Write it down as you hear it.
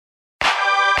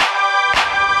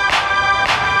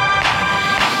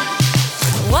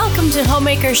to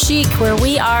Homemaker Chic, where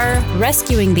we are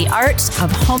rescuing the art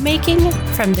of homemaking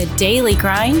from the daily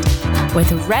grind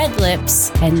with red lips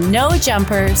and no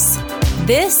jumpers.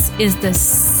 This is the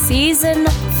season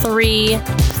 3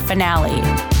 finale.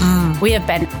 We have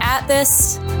been at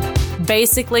this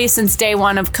basically since day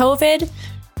 1 of COVID.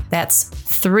 That's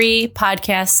 3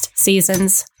 podcast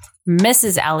seasons.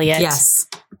 Mrs. Elliott. Yes.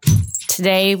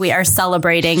 Today we are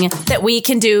celebrating that we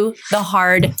can do the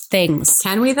hard things.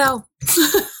 Can we though?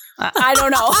 I don't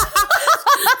know.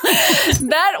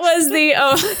 That was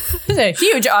a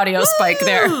huge audio spike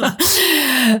there.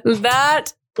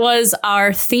 That was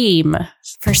our theme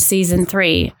for season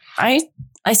 3. I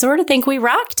sort of think we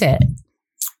rocked it.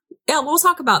 Yeah, we'll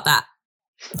talk about that.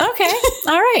 Okay.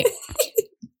 All right.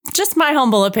 Just my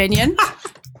humble opinion.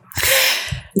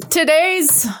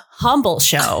 Today's humble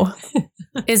show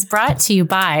is brought to you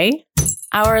by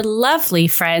our lovely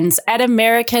friends at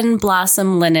American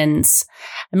Blossom Linens.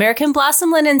 American Blossom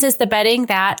Linens is the bedding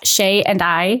that Shay and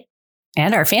I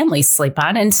and our families sleep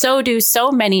on, and so do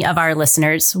so many of our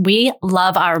listeners. We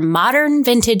love our modern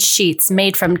vintage sheets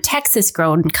made from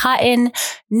Texas-grown cotton,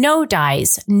 no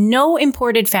dyes, no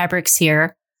imported fabrics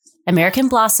here. American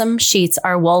Blossom sheets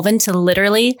are woven to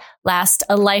literally last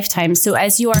a lifetime. So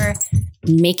as you are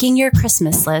making your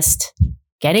Christmas list,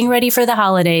 getting ready for the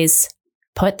holidays,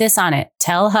 put this on it.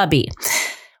 Tell hubby.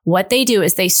 What they do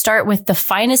is they start with the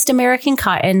finest American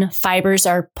cotton. Fibers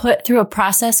are put through a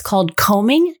process called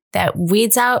combing that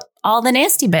weeds out all the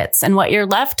nasty bits. And what you're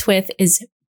left with is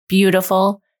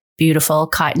beautiful, beautiful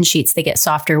cotton sheets. They get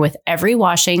softer with every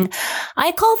washing.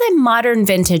 I call them modern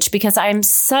vintage because I'm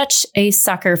such a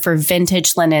sucker for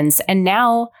vintage linens. And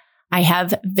now I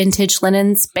have vintage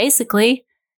linens basically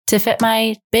to fit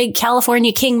my big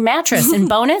California King mattress. And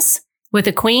bonus, with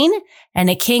a queen and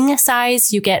a king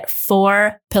size, you get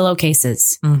 4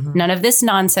 pillowcases. Mm-hmm. None of this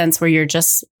nonsense where you're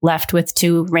just left with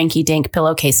 2 rinky-dink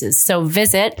pillowcases. So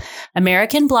visit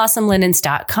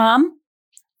AmericanBlossomLinens.com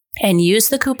and use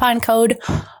the coupon code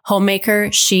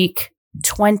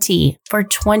HomemakerChic20 for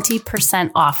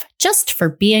 20% off, just for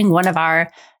being one of our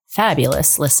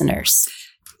fabulous listeners.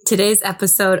 Today's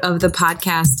episode of the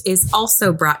podcast is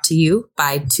also brought to you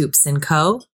by Toups &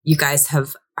 Co. You guys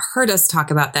have heard us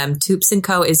talk about them. Toups &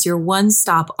 Co. is your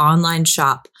one-stop online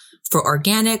shop for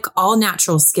organic,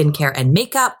 all-natural skincare and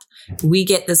makeup. We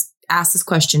get asked this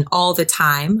question all the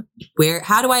time.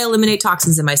 How do I eliminate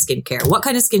toxins in my skincare? What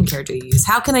kind of skincare do you use?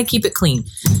 How can I keep it clean?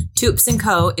 Toups &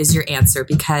 Co. is your answer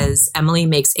because Emily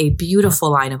makes a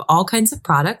beautiful line of all kinds of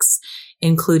products,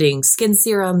 including skin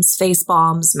serums, face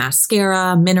balms,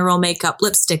 mascara, mineral makeup,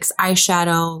 lipsticks,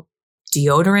 eyeshadow,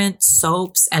 deodorant,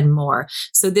 soaps, and more.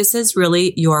 So this is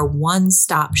really your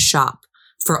one-stop shop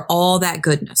for all that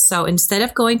goodness. So instead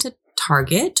of going to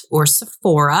Target or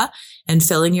Sephora and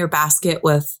filling your basket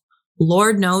with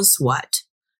Lord knows what,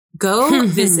 go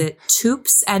visit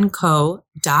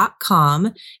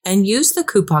toupsandco.com and use the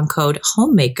coupon code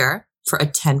HOMEMAKER for a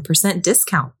 10%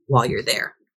 discount while you're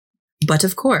there. But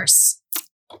of course,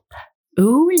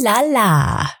 ooh la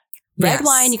la. Red yes.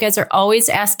 wine, you guys are always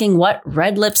asking what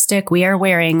red lipstick we are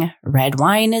wearing. Red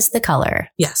wine is the color.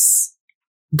 Yes,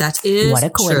 that is what a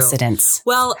coincidence. True.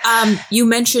 Well, you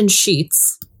mentioned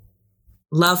sheets.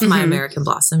 Love my American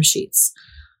Blossom sheets.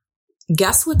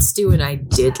 Guess what Stu and I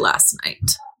did last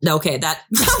night? Okay,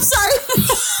 I'm sorry.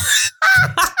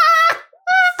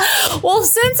 Well,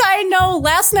 since I know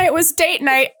last night was date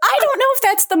night, I don't know if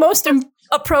that's the most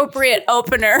appropriate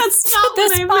opener to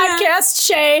this podcast,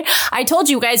 Shay. I told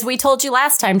you guys, we told you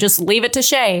last time, just leave it to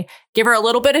Shay. Give her a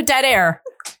little bit of dead air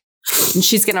and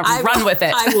she's going to run with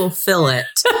it. I will fill it.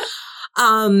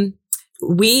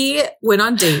 We went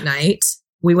on date night.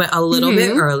 We went a little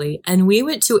bit early and we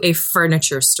went to a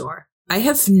furniture store. I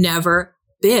have never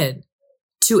been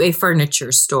to a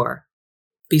furniture store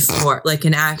before, like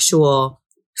an actual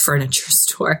furniture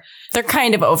store. They're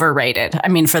kind of overrated. I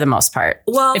mean, for the most part.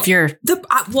 Well, if you're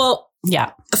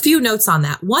yeah, a few notes on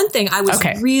that. One thing, I was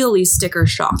really sticker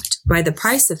shocked by the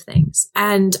price of things.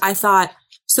 And I thought,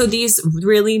 so these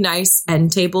really nice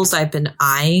end tables I've been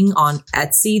eyeing on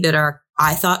Etsy that are,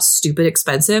 I thought, stupid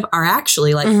expensive are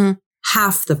actually like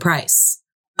half the price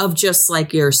of just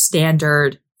like your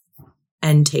standard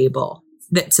end table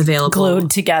that's available. Glued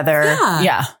together.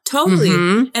 Yeah. Totally.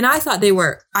 And I thought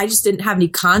I just didn't have any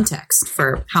context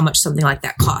for how much something like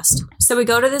that cost. So we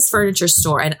go to this furniture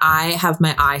store and I have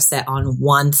my eye set on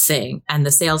one thing. And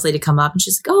the sales lady come up and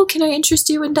she's like, oh, can I interest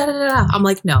you in da-da-da-da? I'm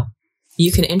like, no,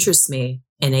 you can interest me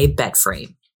in a bed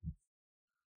frame.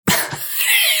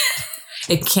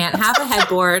 It can't have a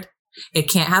headboard. It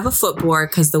can't have a footboard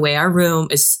because the way our room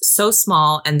is so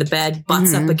small and the bed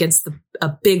butts up against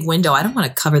a big window. I don't want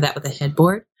to cover that with a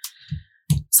headboard.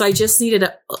 So I just needed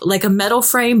a metal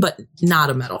frame, but not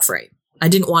a metal frame. I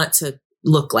didn't want it to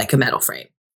look like a metal frame.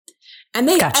 And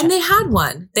they had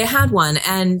one. They had one,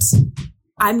 and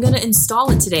I'm going to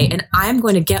install it today, and I'm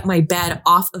going to get my bed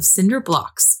off of cinder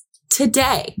blocks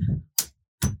today.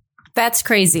 That's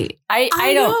crazy. I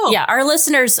don't. Yeah, our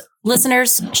listeners,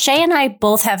 Shay and I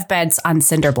both have beds on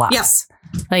cinder blocks. Yes.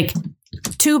 Like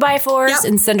 2x4s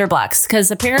and cinder blocks,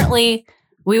 because apparently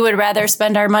we would rather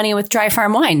spend our money with Dry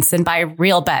Farm Wines than buy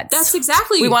real beds. That's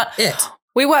exactly it.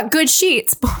 We want good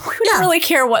sheets, but we don't really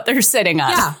care what they're sitting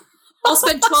on. Yeah. I'll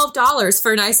spend $12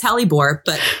 for a nice hellebore,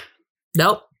 but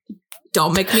nope.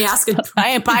 Don't make me ask it. I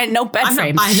ain't buying no bed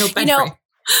frame. I'm not buying no bed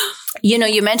frame.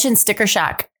 You mentioned Sticker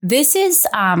Shock. This has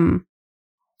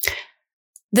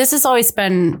always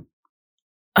been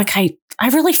like, I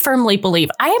really firmly believe.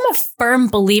 I am a firm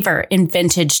believer in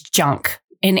vintage junk,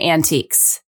 in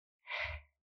antiques.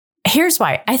 Here's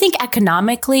why. I think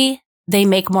economically, they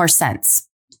make more sense.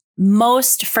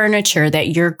 Most furniture that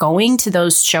you're going to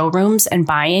those showrooms and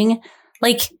buying,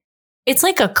 like, it's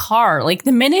like a car. Like,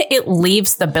 the minute it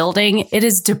leaves the building, it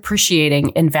is depreciating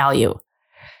in value.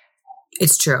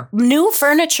 It's true. New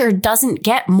furniture doesn't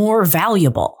get more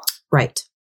valuable. Right.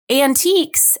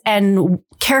 Antiques and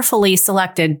carefully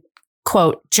selected,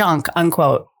 quote, junk,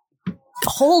 unquote,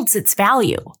 holds its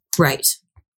value. Right.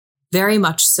 Very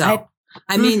much so.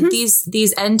 I mean,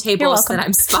 these end tables that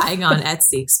I'm spying on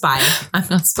Etsy. I'm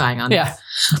not spying on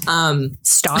them.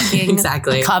 Stalking.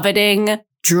 Exactly. Coveting.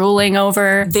 Drooling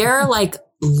over. They're like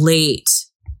late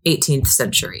 18th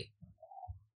century.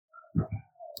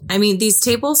 I mean, these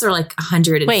tables are like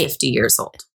 150 years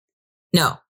old.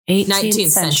 No. 19th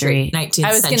century. 19th century.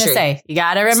 I was going to say, you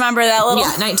got to remember that little.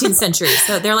 Yeah, 19th century.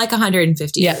 So they're like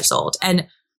 150 years old. And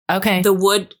the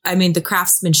wood, I mean, the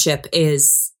craftsmanship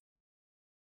is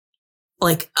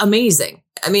like amazing.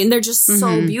 I mean, they're just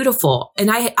so beautiful. And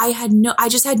I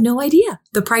just had no idea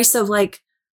the price of like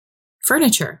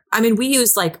furniture. I mean, we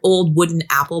use like old wooden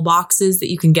apple boxes that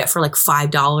you can get for like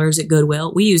 $5 at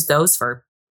Goodwill. We use those for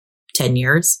 10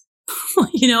 years,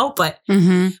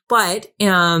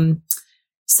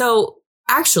 so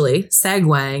actually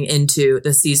segueing into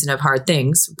the season of hard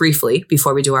things briefly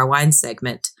before we do our wine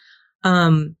segment.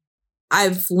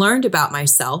 I've learned about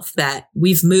myself that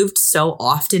we've moved so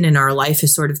often and our life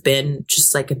has sort of been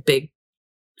just like a big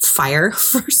fire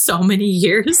for so many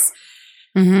years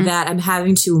that I'm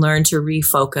having to learn to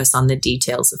refocus on the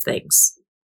details of things.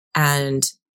 And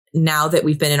now that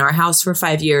we've been in our house for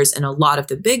 5 years and a lot of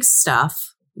the big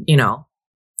stuff,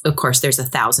 of course, there's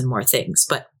 1,000 more things,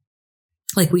 but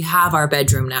like we have our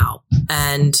bedroom now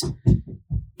and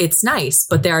it's nice,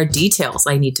 but there are details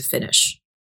I need to finish.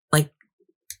 Like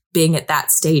being at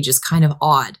that stage is kind of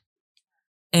odd.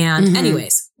 And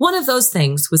anyways, one of those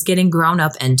things was getting grown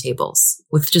up end tables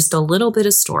with just a little bit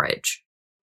of storage.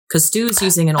 Because Stu's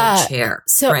using an old chair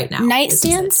right now.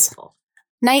 Nightstands?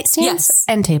 Nightstands? Yes.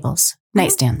 End tables.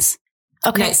 Nightstands.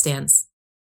 Okay. Nightstands.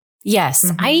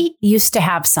 Yes. I used to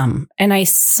have some and I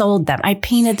sold them. I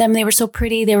painted them. They were so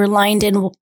pretty. They were lined in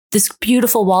this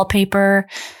beautiful wallpaper.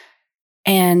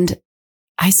 And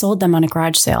I sold them on a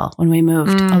garage sale when we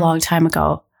moved a long time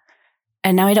ago.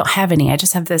 And now I don't have any. I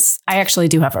just have this. I actually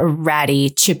do have a ratty,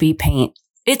 chippy paint.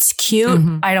 It's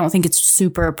cute. I don't think it's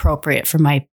super appropriate for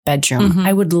my bedroom.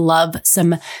 I would love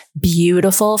some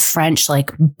beautiful French,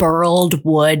 like burled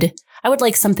wood. I would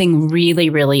like something really,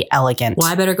 really elegant.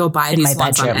 Well, I better go buy these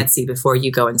ones on Etsy before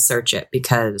you go and search it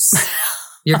because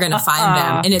you're going to find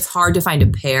them. And it's hard to find a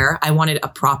pair. I wanted a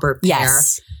proper pair.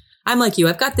 Yes. I'm like you.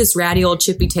 I've got this ratty old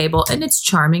chippy table and it's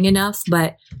charming enough,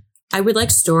 but I would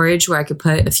like storage where I could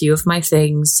put a few of my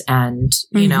things and,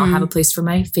 have a place for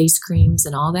my face creams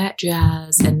and all that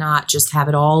jazz and not just have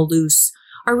it all loose.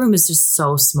 Our room is just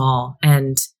so small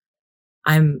and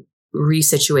I'm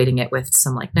resituating it with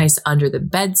some like nice under the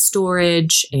bed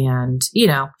storage and,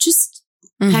 just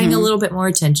paying a little bit more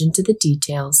attention to the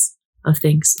details of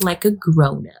things like a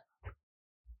grown up.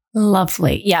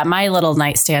 Lovely. Yeah. My little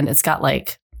nightstand, it's got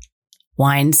like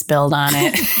wine spilled on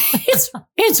it.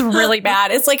 It's really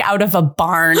bad. It's like out of a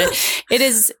barn.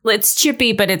 It's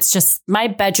chippy, but it's just my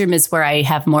bedroom is where I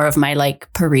have more of my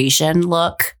like Parisian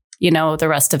look. The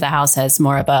rest of the house has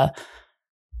more of a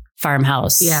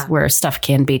farmhouse where stuff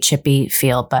can be chippy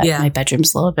feel, but my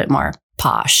bedroom's a little bit more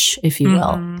posh, if you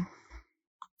will.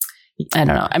 I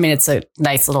don't know. I mean, it's a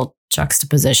nice little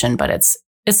juxtaposition, but it's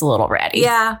a little ratty.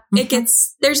 Yeah.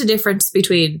 There's a difference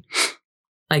between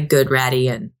like good ratty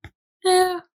and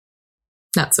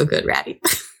not so good ratty.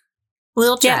 A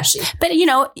little trashy. Yeah. But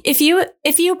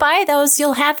if you buy those,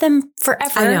 you'll have them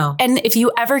forever. I know. And if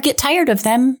you ever get tired of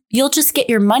them, you'll just get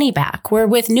your money back. Where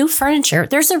with new furniture,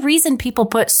 there's a reason people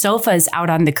put sofas out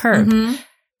on the curb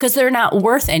because they're not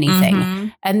worth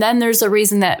anything. And then there's a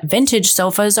reason that vintage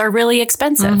sofas are really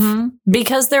expensive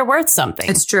because they're worth something.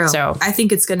 It's true. So I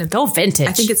think it's going to go vintage.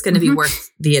 I think it's going to be worth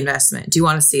the investment. Do you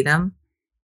want to see them?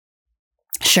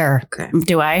 Sure. Okay.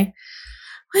 Do I?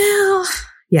 Well,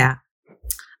 yeah.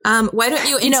 Why don't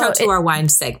you intro to our wine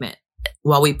segment?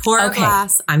 While we pour a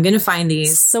glass, I'm going to find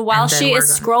these. So while she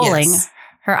is scrolling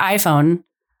her iPhone,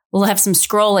 we'll have some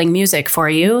scrolling music for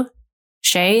you,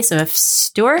 Shay. So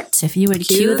Stuart, if you would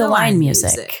cue the wine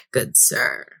music. Good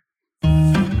sir.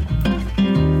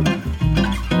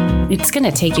 It's going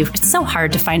to take you. It's so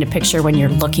hard to find a picture when you're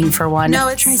looking for one. No,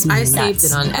 it drives me nuts. saved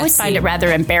it on Etsy. I always find it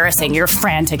rather embarrassing. You're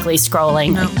frantically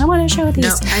scrolling. No. Like, I want to show these.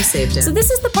 No, I saved it. So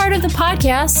this is the part of the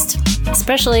podcast,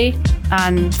 especially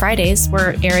on Fridays.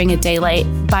 We're airing a day late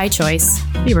by choice.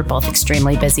 We were both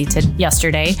extremely busy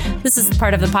yesterday. This is the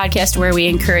part of the podcast where we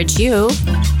encourage you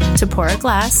to pour a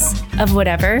glass of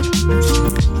whatever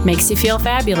makes you feel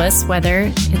fabulous,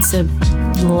 whether it's a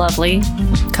lovely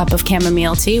cup of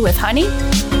chamomile tea with honey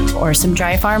or some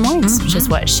Dry Farm wines, which is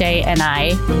what Shay and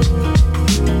I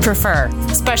prefer,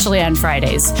 especially on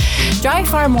Fridays. Dry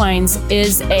Farm Wines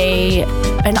is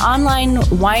an online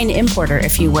wine importer,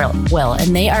 if you will,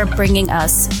 and they are bringing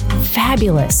us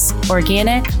fabulous,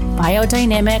 organic,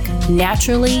 biodynamic,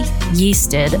 naturally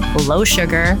yeasted, low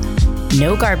sugar,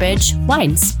 no garbage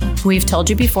wines. We've told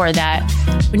you before that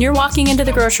when you're walking into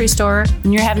the grocery store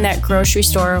and you're having that grocery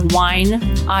store wine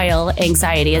aisle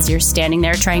anxiety as you're standing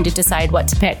there trying to decide what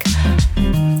to pick,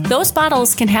 those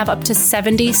bottles can have up to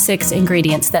 76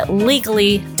 ingredients that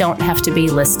legally don't have to be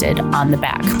listed on the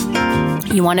back.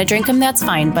 You want to drink them, that's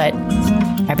fine, but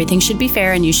everything should be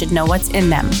fair and you should know what's in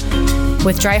them.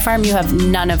 With Dry Farm, you have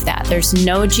none of that. There's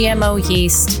no GMO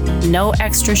yeast, no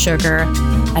extra sugar,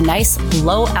 a nice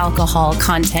low alcohol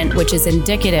content, which is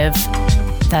indicative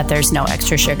that there's no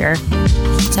extra sugar.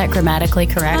 Is that grammatically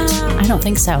correct? I don't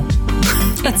think so.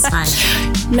 It's fine.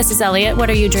 Mrs. Elliott, what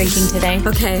are you drinking today?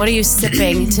 Okay. What are you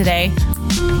sipping today?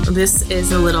 This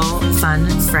is a little fun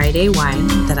Friday wine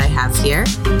that I have here.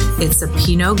 It's a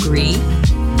Pinot Gris,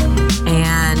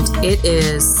 and it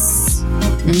is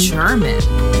German.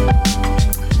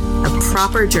 A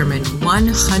proper German,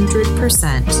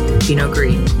 100% Pinot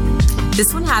Gris.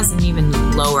 This one has an even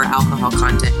lower alcohol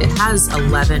content. It has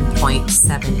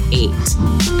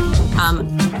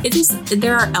 11.78.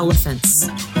 There are elephants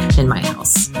in my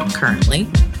house currently.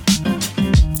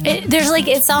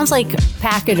 It sounds like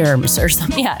pachyderms or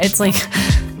something. Yeah, it's like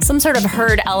some sort of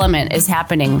herd element is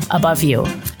happening above you.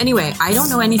 Anyway, I don't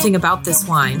know anything about this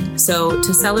wine. So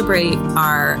to celebrate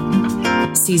our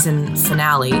season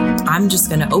finale, I'm just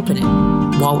going to open it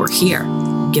while we're here.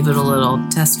 Give it a little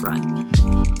test run.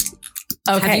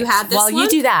 Okay. Have you had this While one? you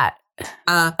do that,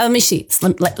 let me see.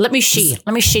 Let me see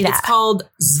that. It's called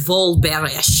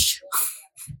Svolberisch.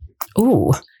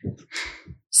 Ooh.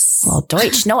 Well,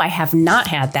 Deutsch. No, I have not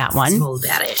had that one.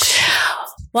 Svolberisch.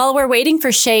 While we're waiting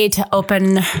for Shay to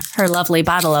open her lovely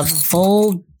bottle of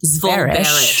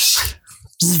Svolberisch.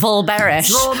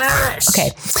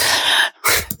 Okay.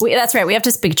 That's right. We have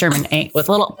to speak German with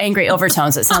little angry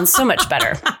overtones. It sounds so much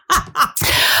better.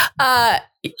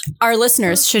 Our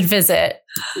listeners should visit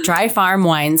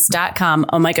dryfarmwines.com.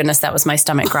 Oh my goodness, that was my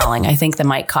stomach growling. I think the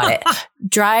mic caught it.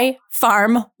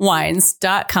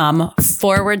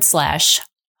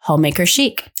 dryfarmwines.com/homemaker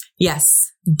chic.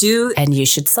 Yes. And you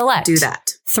should select. Do that.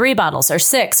 3 bottles or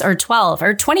 6 or 12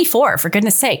 or 24, for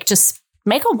goodness sake. Just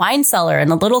make a wine cellar in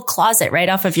a little closet right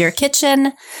off of your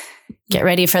kitchen. Get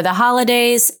ready for the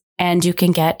holidays, and you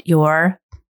can get your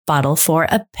bottle for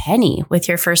a penny with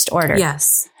your first order.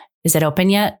 Yes. Is it open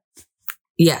yet?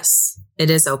 Yes, it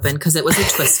is open because it was a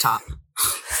twist top,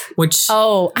 which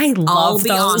I love I'll be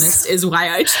those. honest is why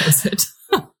I chose it.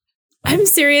 I'm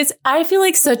serious. I feel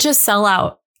like such a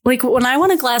sellout. Like when I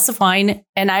want a glass of wine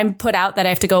and I'm put out that I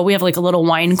have to go, we have like a little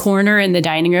wine corner in the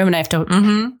dining room and I have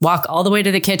to walk all the way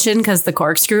to the kitchen because the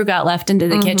corkscrew got left into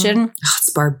the kitchen. Oh, it's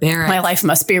barbaric. My life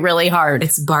must be really hard.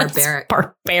 It's barbaric. It's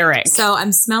barbaric. So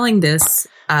I'm smelling this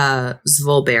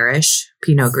Svolberisch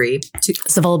Pinot Gris.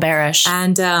 Svolberisch.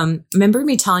 And remember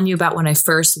me telling you about when I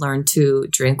first learned to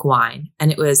drink wine,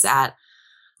 and it was at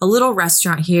a little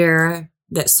restaurant here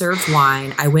that served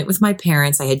wine. I went with my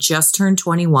parents. I had just turned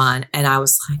 21 and I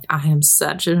was like, I am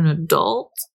such an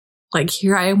adult. Like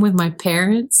here I am with my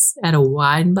parents at a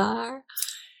wine bar.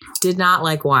 Did not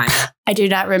like wine. I do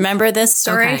not remember this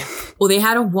story. Okay. Well, they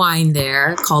had a wine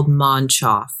there called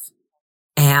Monchoff.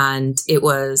 And it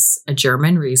was a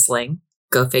German Riesling.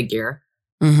 Go figure.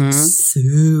 Mm-hmm.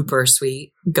 Super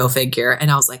sweet. Go figure. And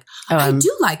I was like, I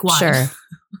do like wine. Sure.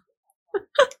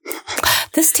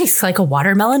 This tastes like a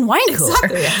watermelon wine cooler.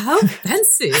 Exactly. How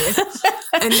fancy.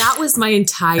 And that was my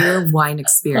entire wine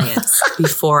experience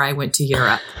before I went to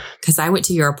Europe. Because I went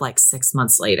to Europe like 6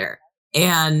 months later.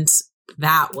 And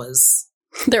that was...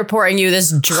 They're pouring you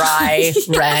this dry yes.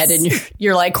 red and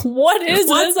you're like, what is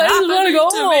What's this? I just want to go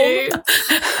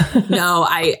home. No,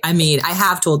 I mean, I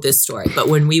have told this story, but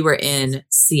when we were in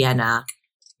Siena,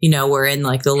 we're in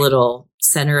like the little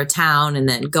center of town and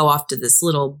then go off to this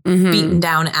little beaten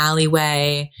down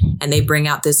alleyway and they bring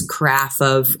out this carafe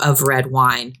of red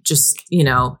wine, just,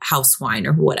 house wine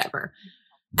or whatever.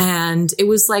 And it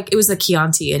was a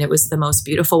Chianti and it was the most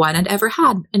beautiful wine I'd ever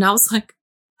had. And I was like,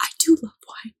 I do love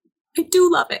wine. I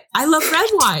do love it. I love red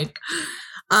wine.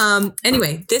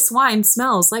 Anyway, this wine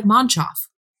smells like Monchoff,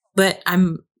 but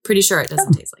I'm pretty sure it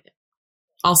doesn't taste like it.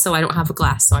 Also, I don't have a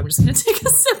glass, so I'm just going to take a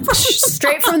sip.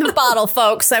 Straight from the bottle,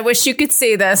 folks. I wish you could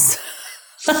see this.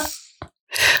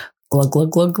 Glug,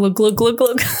 glug, glug, glug, glug, glug,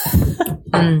 glug.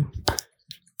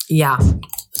 Yeah.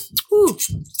 Woo.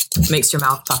 Makes your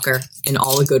mouth pucker in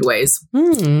all the good ways.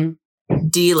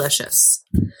 Delicious.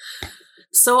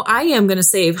 So I am going to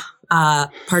save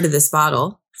part of this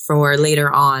bottle for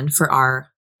later on for our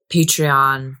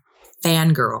Patreon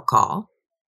fangirl call,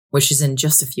 which is in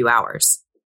just a few hours,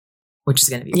 which is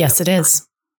going to be yes, it is.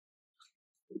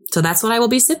 So that's what I will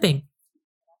be sipping.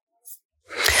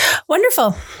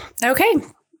 Wonderful. Okay.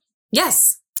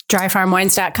 Yes.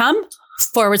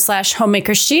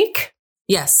 dryfarmwines.com/homemaker chic.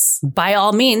 Yes. By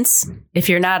all means, if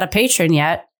you're not a patron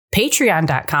yet,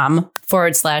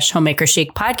 patreon.com/homemaker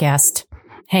chic podcast.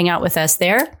 Hang out with us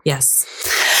there. Yes.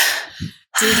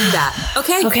 Do that.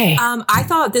 Okay. Okay. I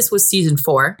thought this was season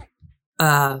 4,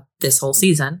 this whole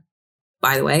season.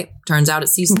 By the way, turns out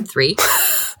it's season 3.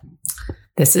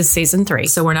 This is season 3.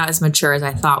 So we're not as mature as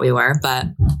I thought we were, but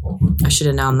I should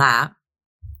have known that.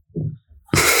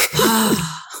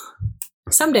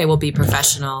 Someday we'll be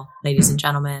professional, ladies and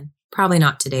gentlemen. Probably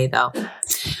not today, though.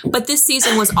 But this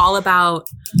season was all about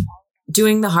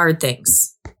doing the hard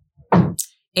things.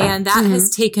 And that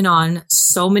has taken on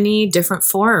so many different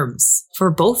forms for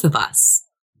both of us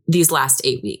these last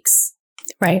 8 weeks.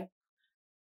 Right.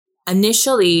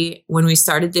 Initially, when we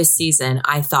started this season,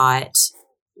 I thought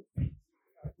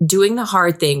doing the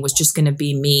hard thing was just going to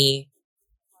be me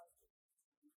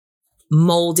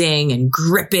molding and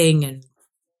gripping and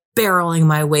barreling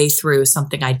my way through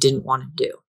something I didn't want to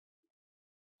do.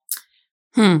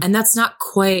 And that's not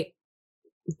quite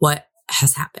what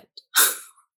has happened.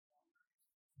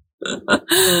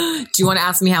 Do you want to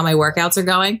ask me how my workouts are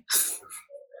going?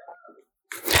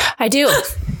 I do.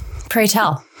 Pray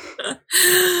tell.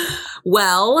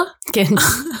 Well,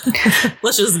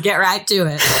 let's just get right to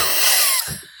it.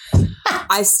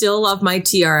 I still love my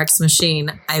TRX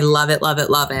machine. I love it, love it,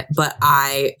 love it. But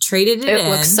I traded it in. It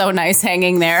looks so nice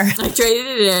hanging there. I traded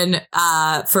it in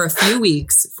for a few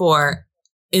weeks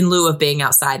in lieu of being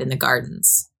outside in the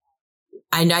gardens.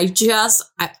 And I'm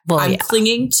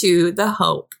clinging to the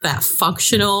hope that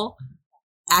functional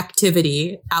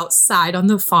activity outside on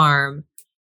the farm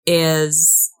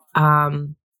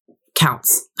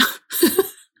counts.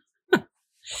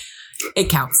 It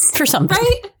counts. For something.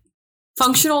 Right?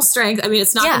 Functional strength. I mean,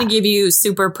 it's not going to give you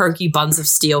super perky buns of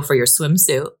steel for your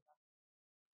swimsuit.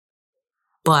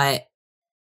 But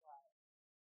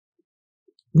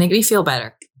make me feel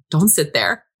better. Don't sit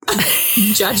there.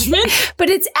 Judgment. But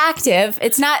it's active.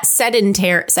 It's not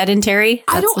sedentary. That's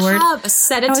I don't the word. have a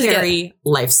sedentary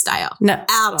lifestyle. No. At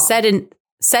all.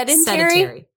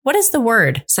 Sedentary? What is the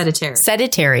word? Sedentary.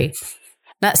 Sedentary.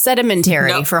 Not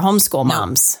sedimentary Nope. for homeschool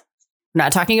moms. I'm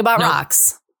not talking about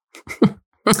rocks.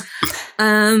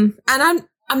 And I'm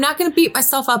not going to beat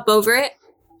myself up over it.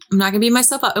 I'm not going to beat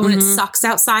myself up. And when it sucks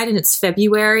outside and it's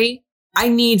February, I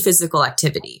need physical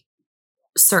activity.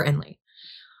 Certainly.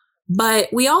 But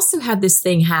we also had this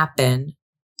thing happen.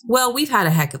 Well, we've had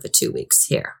a heck of a 2 weeks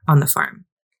here on the farm.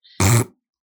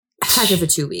 Heck of a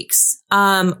 2 weeks.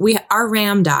 Our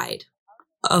ram died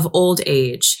of old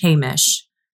age, Hamish.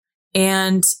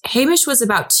 And Hamish was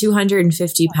about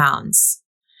 250 pounds.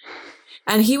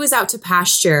 And he was out to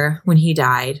pasture when he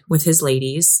died with his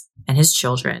ladies and his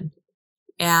children.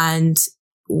 And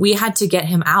we had to get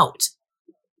him out.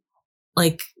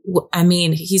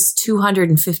 He's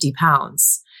 250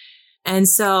 pounds. And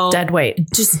so Dead weight.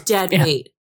 Just dead weight.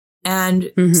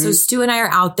 And so Stu and I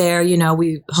are out there,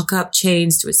 we hook up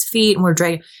chains to his feet and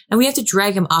and we have to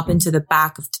drag him up into the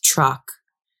back of the truck,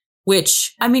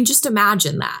 which, just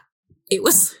imagine that. It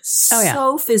was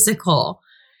so physical.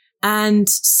 and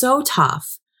so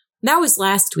tough. That was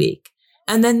last week.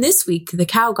 And then this week, the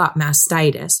cow got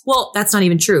mastitis. Well, that's not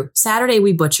even true. Saturday,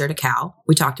 we butchered a cow.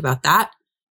 We talked about that.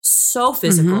 So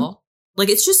physical. Like,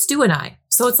 it's just Stu and I.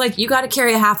 So it's like, you got to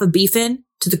carry a half of beef in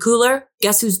to the cooler.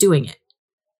 Guess who's doing it?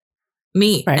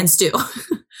 Me and Stu.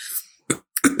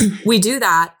 We do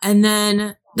that. And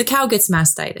then the cow gets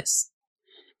mastitis.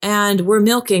 And we're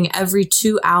milking every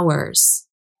 2 hours.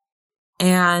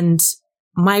 And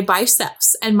my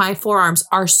biceps and my forearms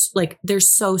are like, they're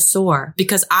so sore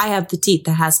because I have the teat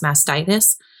that has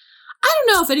mastitis. I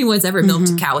don't know if anyone's ever milked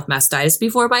a cow with mastitis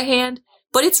before by hand,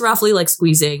 but it's roughly like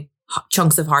squeezing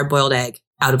chunks of hard-boiled egg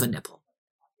out of a nipple.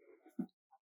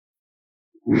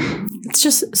 It's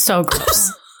just so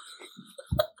gross.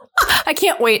 I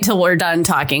can't wait till we're done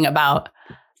talking about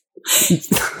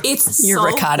your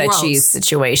ricotta cheese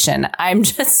situation. I'm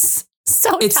just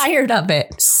tired of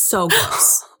it. So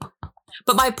gross.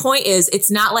 But my point is,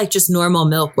 it's not like just normal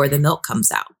milk where the milk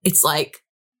comes out. It's like,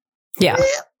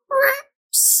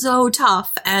 so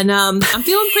tough. And I'm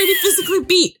feeling pretty physically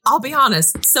beat, I'll be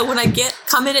honest. So when I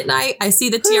come in at night, I see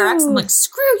the TRX. I'm like,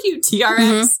 screw you,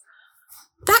 TRX.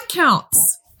 That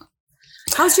counts.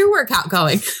 How's your workout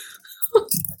going?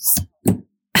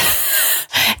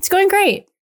 It's going great.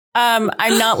 I'm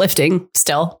not lifting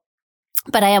still,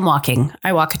 but I am walking.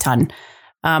 I walk a ton.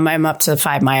 I'm up to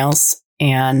 5 miles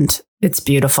and it's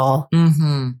beautiful.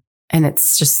 And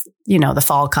it's just, the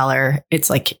fall color. It's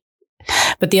like,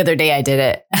 but the other day I did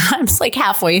it. I was like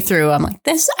halfway through. I'm like,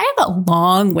 I have a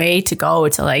long way to go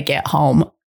till I get home.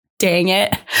 Dang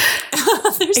it.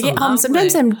 I get home.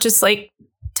 Sometimes I'm just like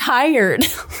tired.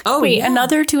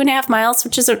 Another 2.5 miles,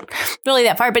 which isn't really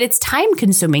that far, but it's time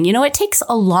consuming. It takes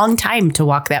a long time to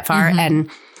walk that far. And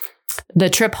the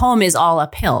trip home is all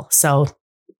uphill. So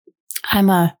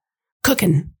I'm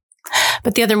cooking.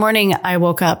 But the other morning I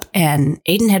woke up and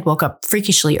Aiden had woke up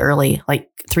freakishly early, like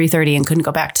 3:30 and couldn't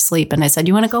go back to sleep. And I said,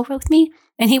 you want to go with me?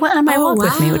 And he went on my walk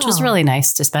with me, which was really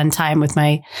nice to spend time with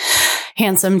my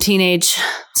handsome teenage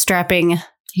strapping.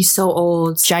 He's so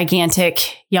old,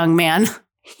 gigantic young man.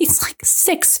 He's like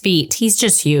 6 feet. He's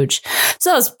just huge.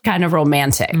 So it was kind of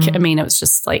romantic. I mean, it was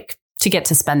just like to get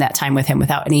to spend that time with him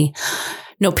without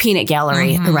no peanut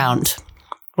gallery around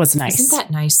was nice. Isn't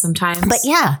that nice sometimes? But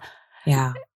yeah.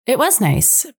 It was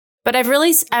nice, but I've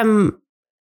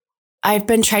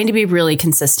been trying to be really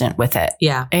consistent with it.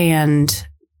 Yeah. And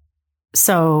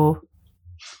so,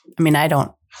 I mean, I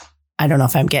don't know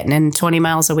if I'm getting in 20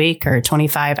 miles a week or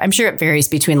 25. I'm sure it varies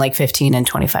between like 15 and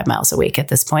 25 miles a week at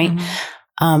this point.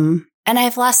 And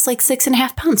I've lost like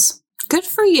 6.5 pounds. Good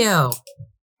for you.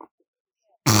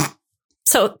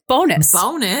 So bonus,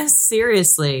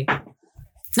 seriously.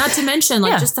 Not to mention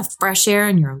just the fresh air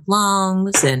in your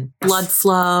lungs and blood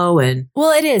flow and.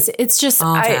 Well, it is. It's just,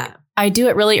 I do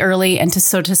it really early. And to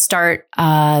start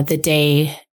the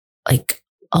day like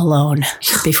alone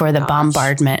before the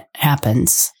bombardment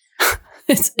happens.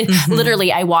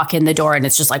 Literally, I walk in the door and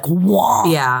it's just like, whoa.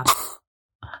 Yeah.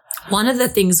 One of the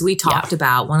things we talked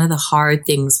about, one of the hard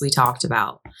things we talked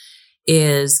about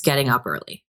is getting up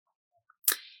early.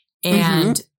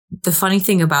 And the funny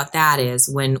thing about that is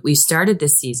when we started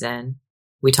this season,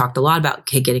 we talked a lot about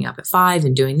getting up at 5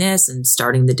 and doing this and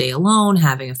starting the day alone,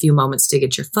 having a few moments to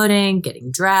get your footing,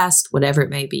 getting dressed, whatever it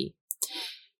may be.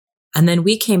 And then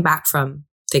we came back from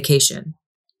vacation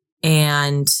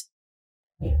and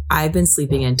I've been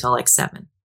sleeping until like 7,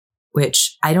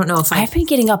 which I don't know if I've been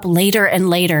getting up later and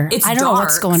later. I don't know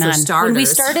what's going on. Starters. When we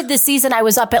started this season, I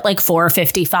was up at like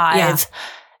 4:55. Yeah.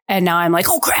 And now I'm like,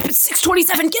 oh crap, it's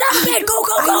 6:27. Get out of bed.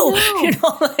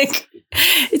 Go. Like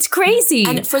it's crazy.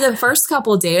 And for the first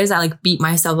couple of days, I like beat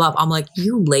myself up. I'm like,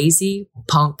 you lazy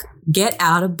punk, get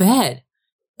out of bed.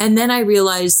 And then I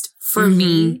realized for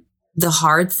me, the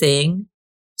hard thing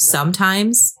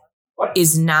sometimes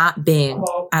is not being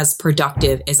as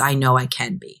productive as I know I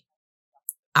can be.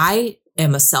 I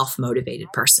am a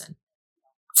self-motivated person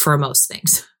for most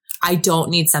things. I don't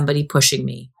need somebody pushing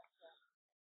me.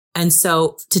 And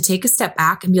so to take a step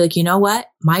back and be like, you know what?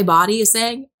 My body is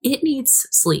saying it needs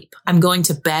sleep. I'm going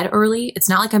to bed early. It's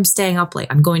not like I'm staying up late.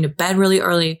 I'm going to bed really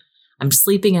early. I'm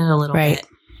sleeping in a little bit.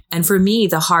 And for me,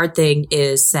 the hard thing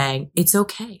is saying it's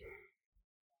okay.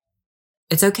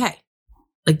 It's okay.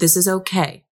 Like, this is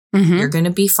okay. You're going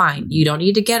to be fine. You don't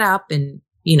need to get up and,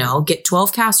 get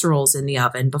 12 casseroles in the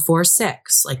oven before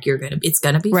 6. Like it's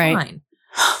going to be fine.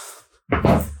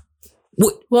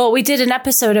 Well, we did an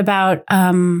episode about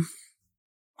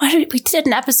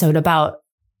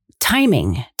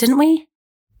timing, didn't we?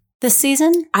 This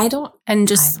season?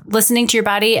 Listening to your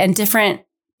body and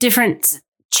different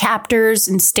chapters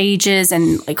and stages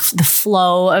and like the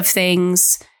flow of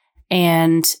things.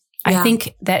 And I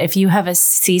think that if you have a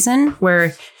season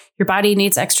where your body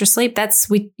needs extra sleep,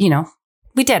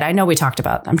 we did. I know we talked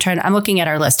about, I'm looking at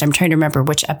our list. I'm trying to remember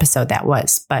which episode that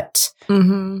was, but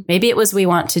maybe it was, we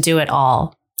want to do it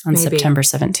all on September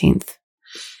 17th.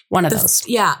 One of those.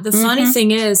 Yeah. The funny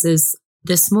thing is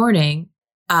this morning,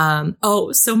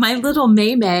 so my little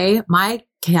May, my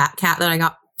cat that I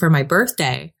got for my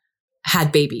birthday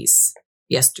had babies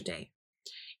yesterday.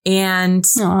 And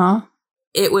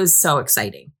it was so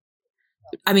exciting.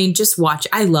 I mean,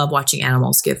 I love watching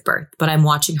animals give birth, but I'm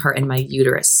watching her and my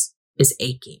uterus is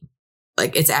aching.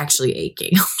 Like, it's actually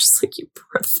aching. I'm just like, you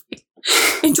poor thing.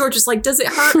 And George is like, does it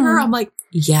hurt her? I'm like,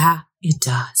 yeah, it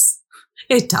does.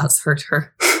 It does hurt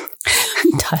her.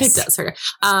 It does hurt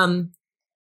her.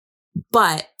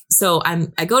 But so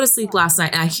I go to sleep last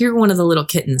night and I hear one of the little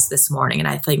kittens this morning and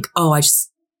I think,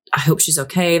 I hope she's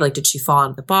okay. Like, did she fall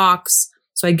out of the box?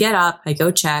 So I get up, I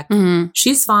go check.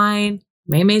 She's fine.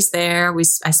 May's there.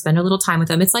 I spend a little time with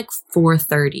them. It's like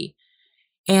 4:30.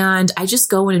 And I just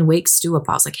go in and wake Stu up.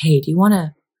 I was like, hey, do you want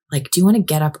to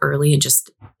get up early and just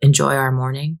enjoy our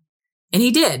morning? And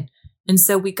he did. And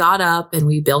so we got up and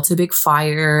we built a big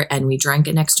fire and we drank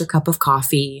an extra cup of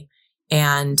coffee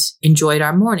and enjoyed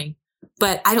our morning.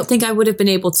 But I don't think I would have been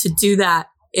able to do that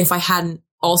if I hadn't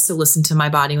also listened to my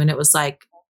body when it was like,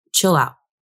 chill out,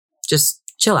 just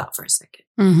chill out for a second,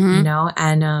 you know?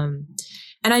 And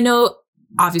I know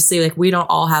obviously like we don't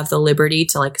all have the liberty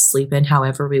to like sleep in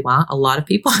however we want. A lot of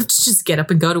people have to just get up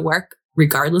and go to work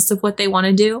regardless of what they want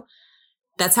to do.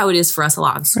 That's how it is for us a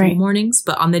lot on school mornings.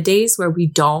 But on the days where we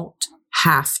don't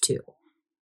have to,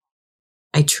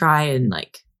 I try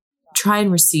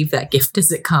and receive that gift as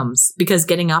it comes, because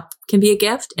getting up can be a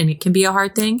gift and it can be a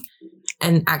hard thing.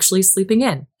 And actually sleeping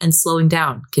in and slowing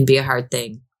down can be a hard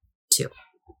thing too.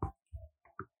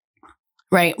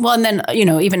 Right. Well, and then,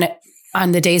 even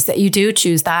on the days that you do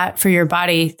choose that for your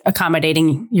body,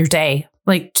 accommodating your day,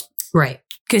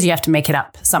 because you have to make it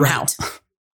up somehow.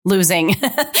 Losing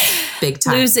big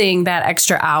time, losing that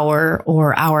extra hour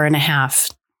or hour and a half.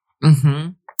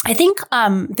 I think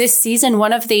this season,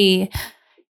 one of the,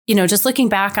 just looking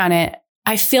back on it,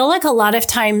 I feel like a lot of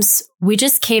times we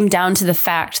just came down to the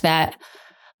fact that,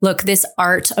 look, this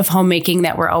art of homemaking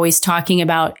that we're always talking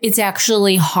about, it's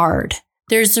actually hard.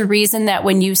 There's a reason that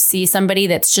when you see somebody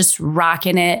that's just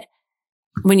rocking it,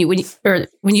 when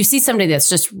you see somebody that's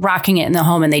just rocking it in the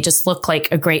home and they just look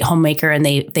like a great homemaker and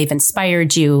they've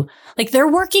inspired you, like they're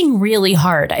working really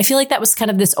hard. I feel like that was kind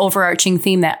of this overarching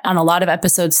theme that on a lot of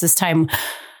episodes this time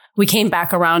we came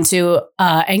back around to.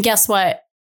 And guess what?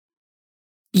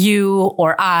 You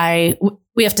or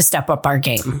we have to step up our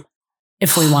game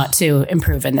if we want to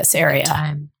improve in this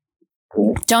area.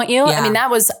 Don't you? Yeah. I mean, that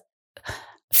was,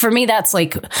 for me, that's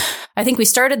like, I think we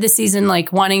started the season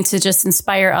like wanting to just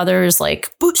inspire others,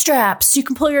 like bootstraps, you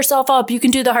can pull yourself up, you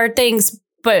can do the hard things.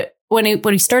 But when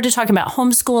we started talking about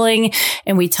homeschooling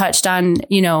and we touched on,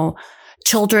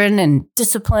 children and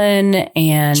discipline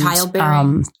and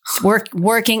childbearing,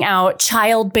 working out,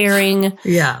 childbearing,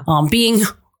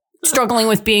 struggling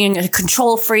with being a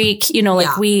control freak,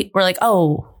 we're like,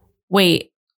 oh,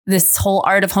 wait, this whole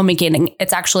art of homemaking,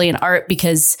 it's actually an art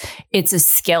because it's a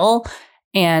skill.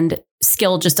 And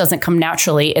skill just doesn't come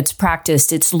naturally. It's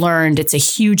practiced. It's learned. It's a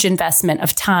huge investment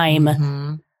of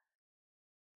time.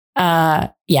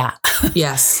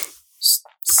 Yes.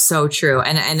 So true.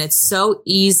 And it's so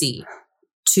easy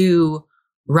to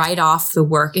write off the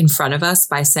work in front of us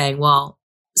by saying, well,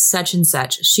 such and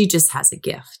such, she just has a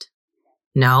gift.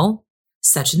 No,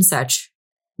 such and such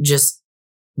just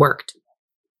worked.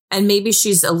 And maybe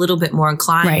she's a little bit more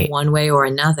inclined one way or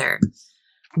another.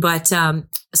 But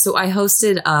so I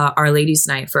hosted Our Ladies'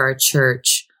 Night for our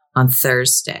church on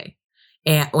Thursday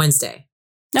and Wednesday,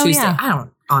 Tuesday. I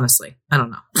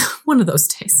don't know. One of those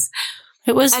days.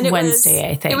 It was Wednesday,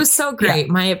 I think. It was so great.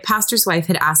 Yeah. My pastor's wife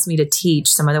had asked me to teach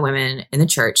some of the women in the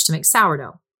church to make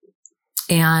sourdough.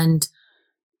 And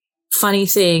funny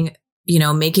thing,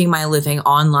 making my living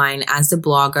online as a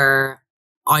blogger,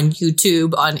 on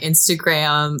YouTube, on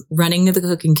Instagram, running the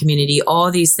cooking community,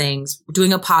 all these things,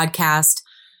 doing a podcast,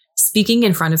 speaking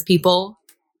in front of people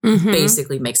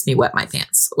basically makes me wet my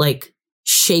pants. Like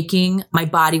shaking, my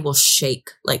body will shake,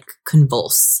 like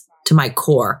convulse to my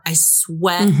core. I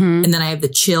sweat and then I have the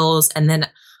chills and then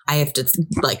I have to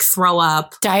like throw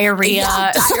up.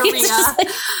 Diarrhea.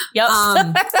 Yep.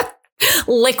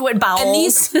 Liquid bowels. And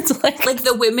these, like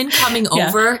the women coming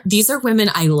over, these are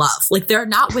women I love. Like they're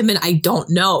not women I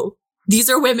don't know. These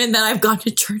are women that I've gone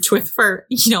to church with for,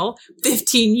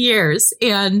 15 years.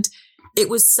 And it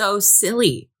was so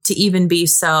silly to even be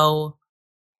so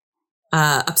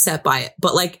upset by it.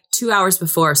 But like 2 hours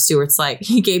before, Stuart's like,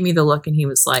 he gave me the look and he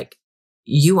was like,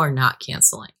 you are not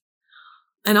canceling.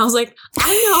 And I was like,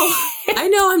 I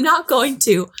know I'm not going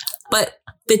to. But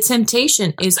the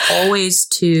temptation is always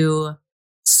to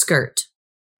skirt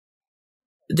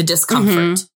the discomfort.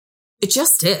 Mm-hmm. It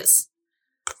just is.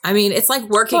 I mean, it's like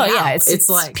working out. Yeah, it's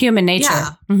like human nature.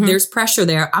 Yeah, there's pressure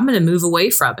there. I'm going to move away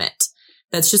from it.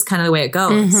 That's just kind of the way it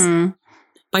goes. Mm-hmm.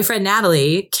 My friend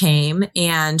Natalie came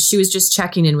and she was just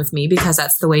checking in with me because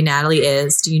that's the way Natalie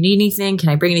is. Do you need anything? Can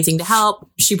I bring anything to help?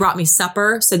 She brought me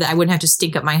supper so that I wouldn't have to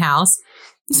stink up my house.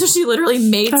 So she literally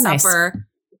made supper,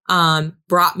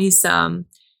 brought me some.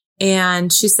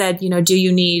 And she said, do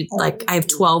you need, like, I have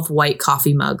 12 white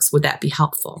coffee mugs. Would that be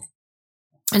helpful?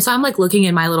 And so I'm like looking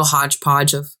in my little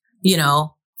hodgepodge of,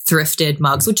 thrifted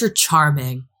mugs, which are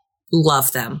charming.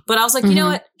 Love them. But I was like, you know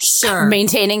what? Sure.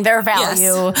 Maintaining their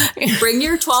value. Yes. Bring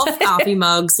your 12 coffee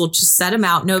mugs. We'll just set them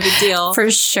out. No big deal. For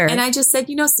sure. And I just said,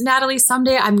 Natalie,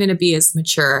 someday I'm going to be as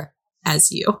mature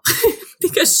as you.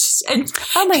 Because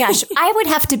oh my gosh, I would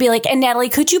have to be like, and Natalie,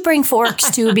 could you bring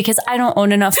forks too? Because I don't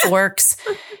own enough forks.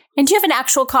 And do you have an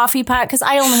actual coffee pot? Because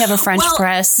I only have a French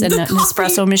press and an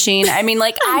espresso machine. I mean,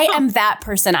 like, I am that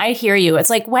person. I hear you. It's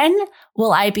like, when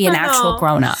will I be an actual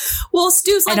grown up? Well,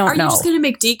 Stu's like, are you just going to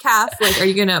make decaf? Like, are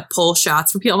you going to pull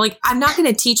shots for people? I'm like, I'm not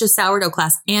going to teach a sourdough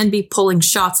class and be pulling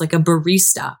shots like a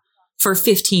barista for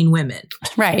 15 women.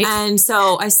 Right. And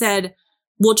so I said,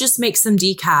 we'll just make some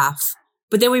decaf.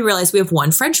 But then we realized we have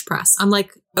one French press. I'm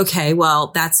like, okay,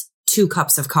 well, that's 2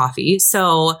 cups of coffee.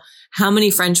 So how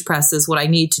many French presses would I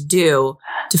need to do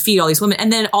to feed all these women? And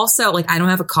then also, like, I don't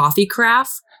have a coffee carafe.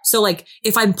 So like,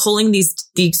 if I'm pulling these,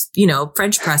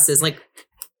 French presses, like,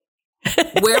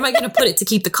 where am I going to put it to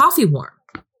keep the coffee warm?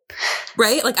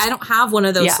 Right? Like, I don't have one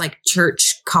of those like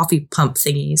church coffee pump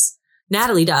thingies.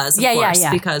 Natalie does, of course,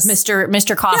 because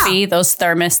Mr. Coffee, those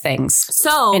thermos things.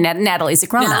 So and Natalie's a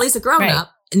grown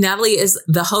up. Natalie is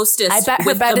the hostess. I bet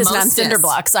her bed is not cinder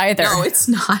blocks either. No, it's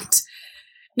not.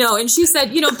 No, and she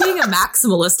said, being a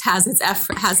maximalist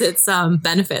has its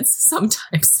benefits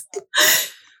sometimes.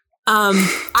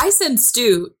 I send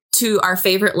Stu to our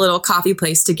favorite little coffee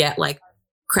place to get like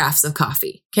crafts of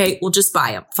coffee. Okay, we'll just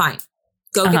buy them. Fine,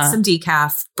 go get some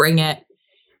decaf. Bring it.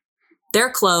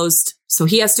 They're closed, so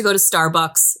he has to go to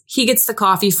Starbucks. He gets the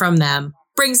coffee from them,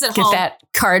 brings it home. Get that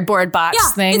cardboard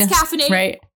box thing. It's caffeinated,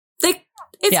 right?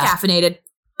 It's caffeinated.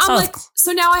 I'm like,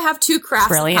 so now I have 2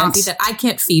 crafts of coffee that I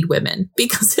can't feed women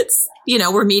because it's,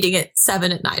 we're meeting at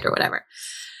 7 at night or whatever.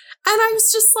 And I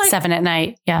was just like 7 at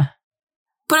night. Yeah.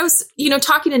 But I was,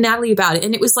 talking to Natalie about it,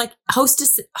 and it was like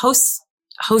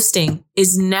hosting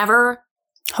is never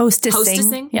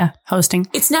hostessing. Yeah. Hosting.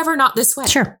 It's never not this way.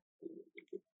 Sure.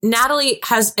 Natalie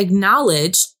has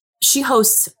acknowledged she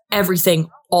hosts everything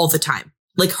all the time.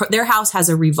 Like their house has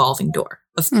a revolving door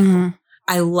of people. Mm-hmm.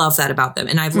 I love that about them.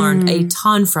 And I've learned a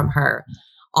ton from her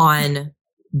on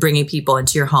bringing people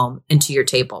into your home, into your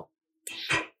table.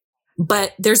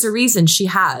 But there's a reason she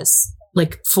has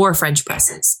like 4 French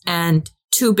presses and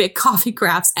 2 big coffee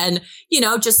crafts and,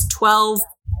 just 12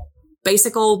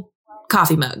 basic old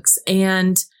coffee mugs.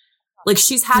 And like,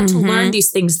 she's had to learn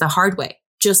these things the hard way,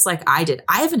 just like I did.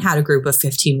 I haven't had a group of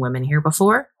 15 women here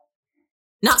before.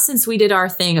 Not since we did our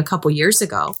thing a couple years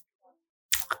ago.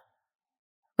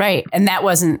 Right. And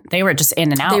they were just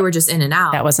in and out.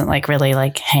 That wasn't like really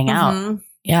like hang out.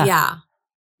 Yeah. Yeah.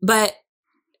 But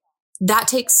that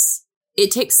takes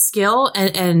skill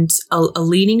and a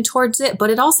leaning towards it, but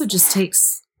it also just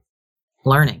takes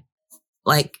learning.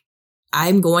 Like,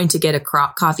 I'm going to get a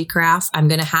coffee carafe. I'm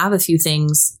going to have a few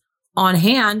things on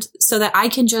hand so that I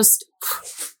can just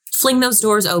fling those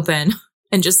doors open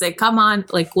and just say, come on,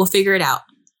 like, we'll figure it out.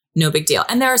 No big deal.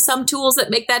 And there are some tools that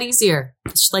make that easier.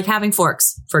 It's like having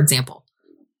forks, for example.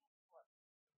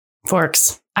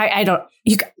 Forks. I don't.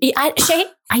 Shay,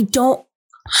 I don't.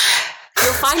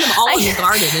 You'll find them all in the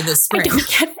garden in the spring. I don't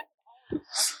get it.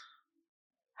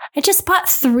 I just bought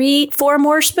 4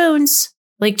 more spoons.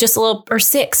 Like just a little, or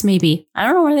 6 maybe. I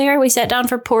don't know where they are. We sat down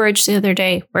for porridge the other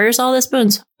day. Where's all the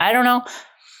spoons? I don't know.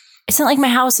 It's not like my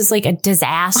house is like a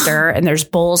disaster and there's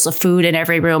bowls of food in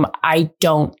every room. I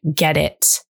don't get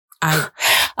it.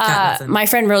 My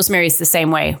friend Rosemary's the same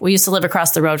way. We used to live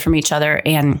across the road from each other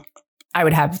and I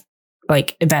would have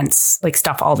like events, like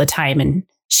stuff all the time. And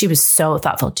she was so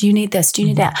thoughtful. Do you need this? Do you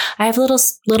need that? I have little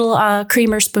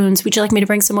creamer spoons. Would you like me to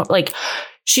bring some more? Like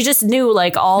she just knew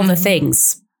like all the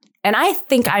things. And I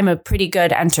think I'm a pretty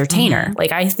good entertainer.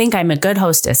 Like I think I'm a good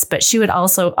hostess, but she would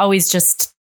also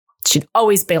she'd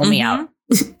always bail me out.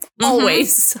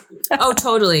 Always. Oh,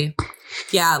 totally.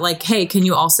 Yeah. Like, hey, can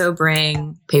you also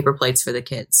bring paper plates for the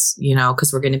kids,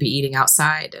 because we're going to be eating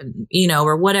outside and,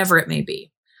 or whatever it may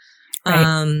be.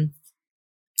 Right.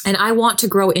 And I want to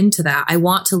grow into that. I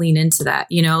want to lean into that.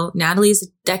 Natalie's a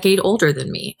decade older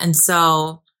than me. And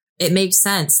so it makes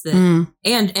sense that,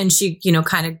 and she,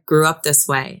 kind of grew up this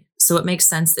way. So it makes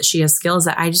sense that she has skills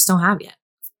that I just don't have yet.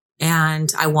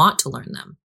 And I want to learn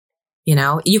them.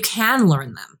 You can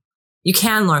learn them. You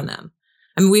can learn them.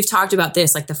 I mean, we've talked about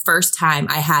this, like the first time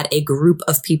I had a group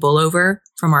of people over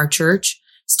from our church,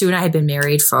 Stu and I had been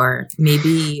married for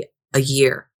maybe a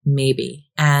year, maybe.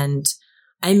 And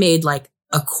I made like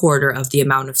a quarter of the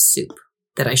amount of soup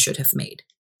that I should have made.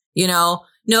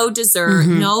 No dessert,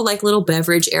 no like little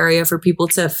beverage area for people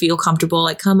to feel comfortable,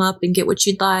 like come up and get what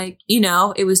you'd like.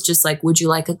 It was just like, would you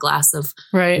like a glass of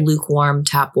lukewarm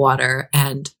tap water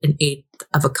and an eighth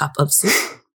of a cup of soup?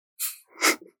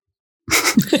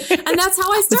 And that's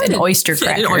how I started. An oyster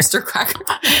cracker. An oyster cracker.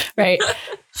 Right.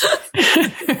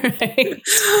 Right.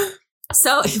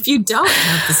 So if you don't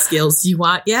have the skills you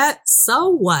want yet, so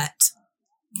what?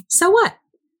 So what?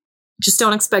 Just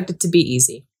don't expect it to be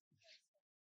easy.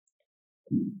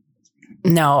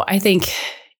 No, I think,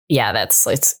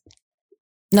 it's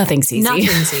nothing's easy.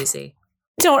 Nothing's easy.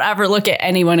 Don't ever look at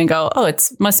anyone and go, oh, it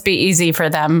must be easy for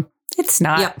them. It's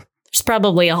not. Yep. There's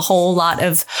probably a whole lot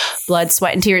of blood,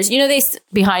 sweat, and tears.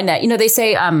 Behind that, they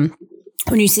say,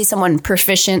 when you see someone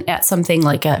proficient at something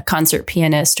like a concert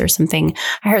pianist or something,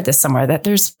 I heard this somewhere that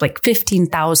there's like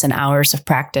 15,000 hours of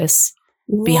practice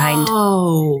behind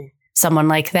someone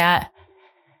like that.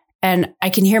 And I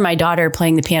can hear my daughter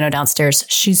playing the piano downstairs.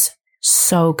 She's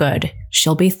so good.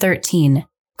 She'll be 13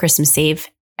 Christmas Eve.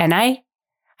 And I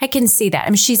can see that. I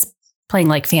mean, she's playing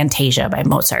like Fantasia by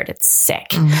Mozart. It's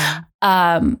sick.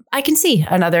 I can see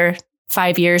another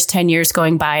 5 years, 10 years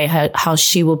going by how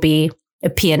she will be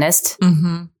a pianist.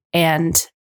 And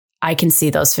I can see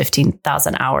those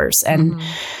 15,000 hours. And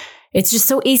it's just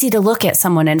so easy to look at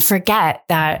someone and forget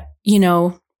that,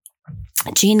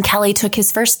 Gene Kelly took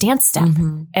his first dance step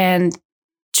and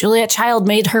Juliet Child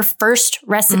made her first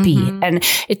recipe. And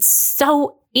it's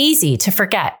so easy to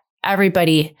forget.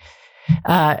 Everybody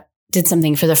did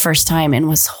something for the first time and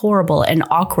was horrible and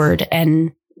awkward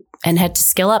and had to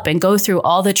skill up and go through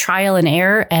all the trial and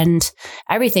error and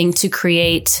everything to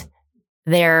create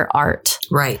their art.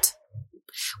 Right.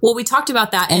 Well, we talked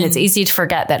about that. And it's easy to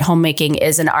forget that homemaking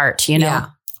is an art, Yeah.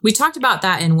 We talked about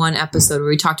that in one episode where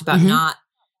we talked about not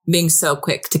being so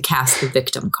quick to cast the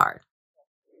victim card.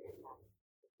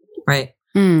 Right.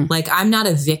 Like, I'm not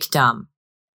a victim.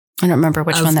 I don't remember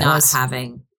which one that was. Not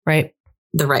having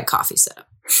the right coffee setup.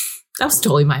 That was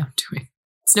totally my own doing.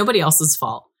 It's nobody else's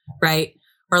fault. Right.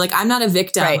 Or like, I'm not a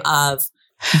victim of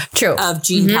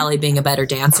Gene Kelly being a better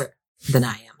dancer than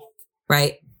I am.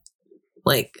 Right.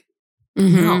 Like,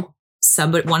 no,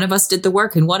 one of us did the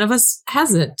work and one of us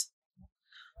hasn't.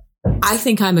 I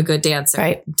think I'm a good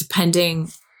dancer,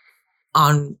 depending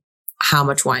on how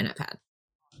much wine I've had.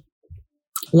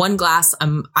 One glass,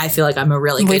 I feel like I'm a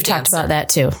really good dancer. We've talked about that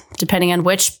too, depending on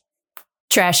which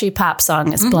trashy pop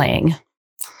song is playing.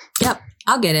 Yep,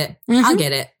 I'll get it. I'll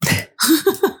get it.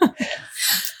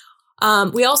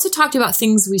 We also talked about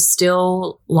things we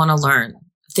still want to learn,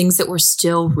 things that we're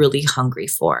still really hungry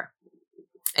for.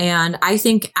 And I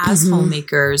think as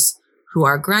homemakers who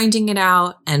are grinding it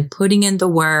out and putting in the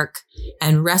work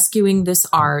and rescuing this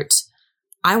art,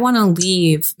 I want to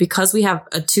leave, because we have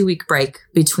a 2-week break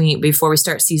before we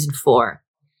start season 4.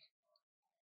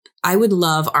 I would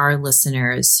love our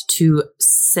listeners to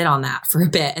sit on that for a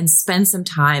bit and spend some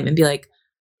time and be like,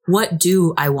 what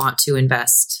do I want to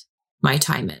invest my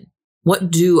time in?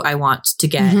 What do I want to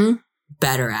get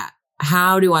better at?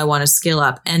 How do I want to skill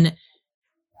up? And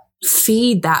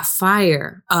feed that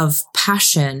fire of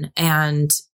passion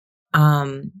and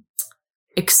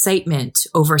excitement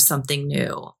over something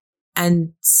new,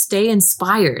 and stay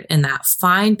inspired in that.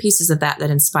 Find pieces of that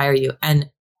inspire you and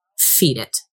feed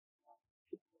it.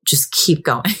 Just keep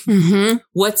going.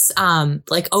 What's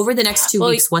like over the next 2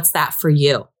 weeks, what's that for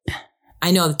you? I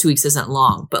know the 2 weeks isn't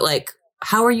long, but like,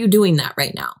 how are you doing that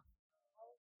right now?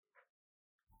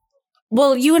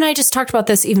 Well, you and I just talked about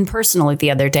this even personally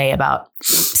the other day about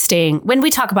staying, when we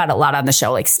talk about it a lot on the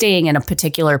show, like staying in a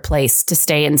particular place to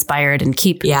stay inspired and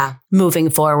keep moving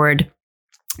forward,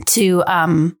 to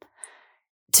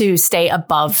stay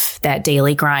above that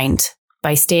daily grind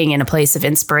by staying in a place of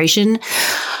inspiration.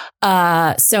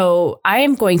 So I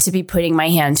am going to be putting my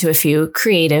hand to a few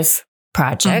creative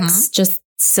projects, just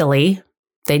silly.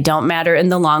 They don't matter in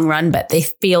the long run, but they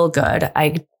feel good.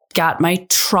 I got my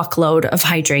truckload of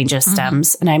hydrangea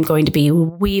stems and I'm going to be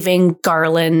weaving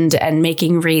garland and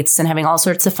making wreaths and having all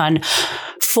sorts of fun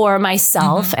for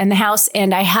myself and the house.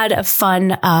 And I had a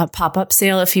fun pop-up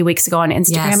sale a few weeks ago on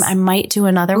Instagram. Yes. I might do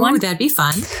another one. That'd be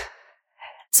fun.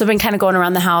 So I've been kind of going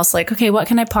around the house like, okay, what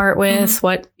can I part with?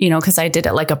 What, because I did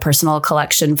it like a personal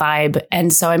collection vibe.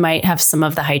 And so I might have some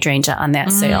of the hydrangea on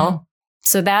that sale.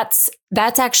 So that's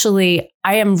actually,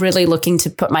 I am really looking to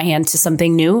put my hand to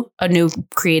something new, a new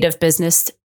creative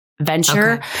business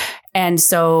venture. Okay. And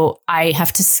so I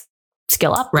have to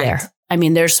skill up there. I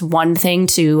mean, there's one thing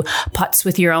to putz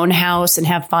with your own house and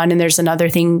have fun. And there's another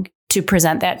thing to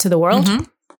present that to the world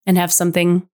and have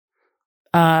something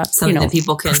that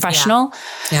people can professional.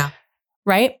 Yeah.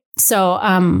 Right. So,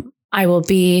 I will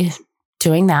be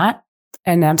doing that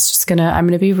and I'm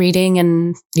going to be reading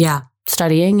and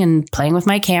studying and playing with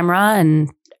my camera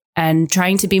and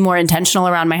trying to be more intentional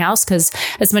around my house. Cause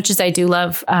as much as I do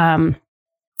love,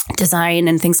 design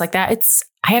and things like that,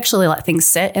 I actually let things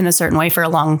sit in a certain way for a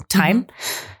long time.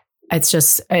 It's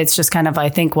just kind of, I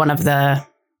think one of the,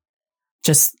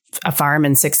 just a farm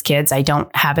and 6 kids, I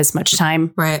don't have as much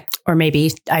time. Right. Or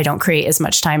maybe I don't create as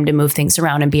much time to move things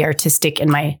around and be artistic in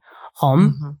my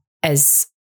home as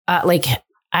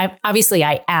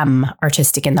I am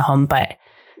artistic in the home, but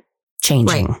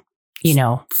changing,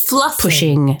 fluffing.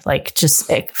 Pushing, like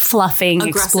just fluffing,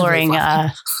 exploring,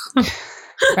 fluffing.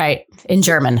 Right. In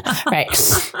German. Right.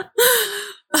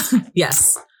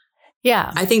 Yes.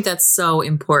 Yeah. I think that's so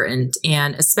important.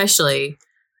 And especially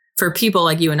for people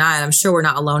like you and I, and I'm sure we're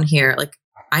not alone here. Like,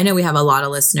 I know we have a lot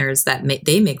of listeners that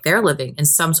they make their living in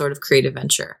some sort of creative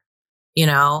venture,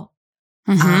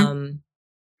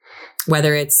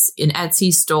 whether it's an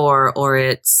Etsy store or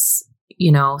it's,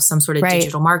 some sort of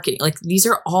digital marketing. Like they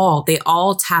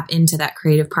all tap into that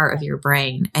creative part of your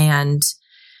brain. And,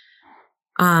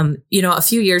 a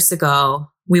few years ago,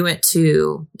 we went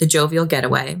to the Jovial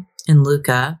Getaway in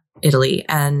Lucca, Italy,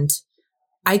 and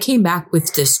I came back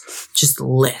with this just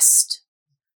list.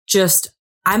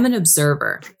 I'm an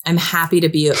observer. I'm happy to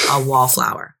be a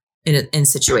wallflower in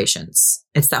situations.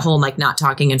 It's that whole like not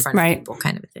talking in front of people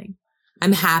kind of a thing.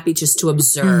 I'm happy just to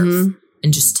observe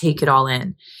and just take it all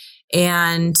in.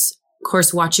 And of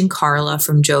course, watching Carla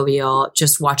from Jovial,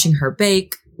 just watching her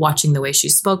bake, watching the way she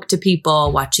spoke to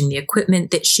people, watching the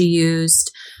equipment that she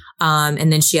used.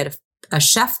 And then she had a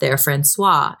chef there,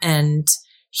 Francois, and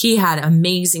he had an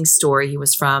amazing story. He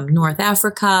was from North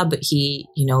Africa, but he,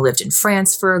 lived in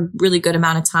France for a really good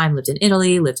amount of time, lived in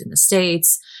Italy, lived in the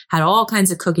States, had all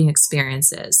kinds of cooking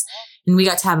experiences. And we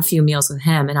got to have a few meals with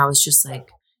him. And I was just like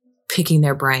picking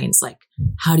their brains, like,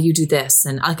 how do you do this?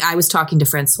 And like, I was talking to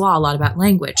Francois a lot about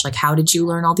language. Like, how did you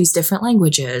learn all these different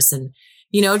languages? And,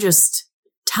 just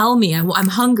tell me, I'm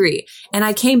hungry. And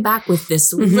I came back with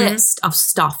this list of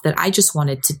stuff that I just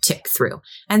wanted to tick through.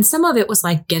 And some of it was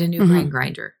like, get a new grain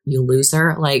grinder, you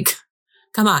loser. Like,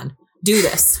 come on, do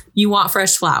this. You want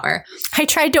fresh flour. I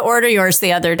tried to order yours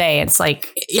the other day. It's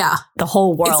like, the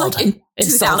whole world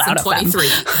is sold out of them. 2023,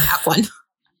 that one.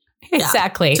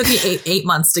 Exactly. It took me eight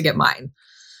months to get mine.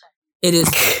 It is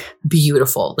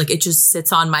beautiful. Like, it just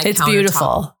sits on my countertop. It's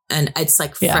beautiful. And it's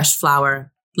like fresh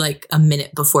flour, like a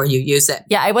minute before you use it.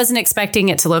 Yeah, I wasn't expecting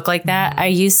it to look like that. I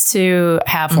used to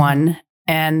have one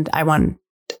and I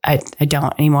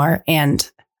don't anymore. And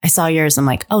I saw yours. I'm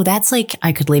like, oh, that's like,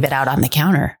 I could leave it out on the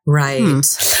counter. Right.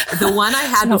 The one I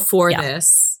had before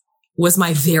this was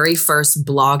my very first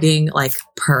blogging like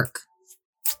perk.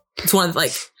 It's one of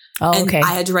like, and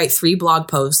I had to write 3 blog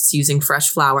posts using fresh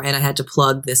flour and I had to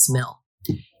plug this mill.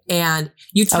 And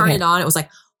you turn it on, it was like,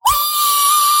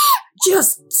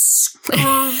 just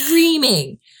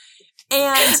screaming.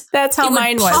 And that's how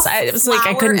mine was. It was like,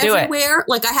 I couldn't do everywhere.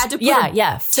 Like I had to put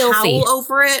a towel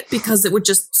over it because it would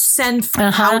just send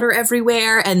powder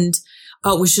everywhere. And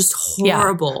it was just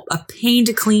horrible. A pain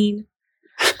to clean.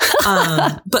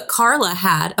 But Carla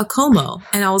had a Como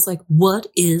and I was like, what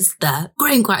is that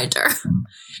grain grinder?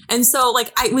 And so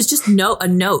like, it was just a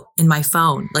note in my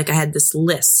phone. Like I had this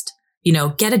list,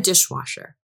 get a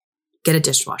dishwasher, get a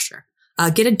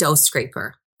dough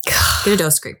scraper,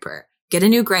 get a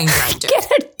new grain grinder.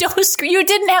 Get a dough scraper. You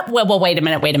didn't have, well, wait a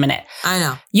minute. I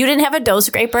know. You didn't have a dough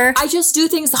scraper? I just do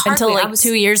things the hard way. Until like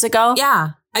 2 years ago?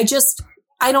 Yeah. It's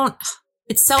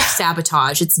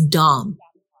self-sabotage. It's dumb.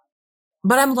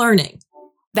 But I'm learning.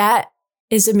 That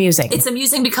is amusing. It's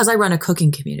amusing because I run a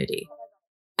cooking community.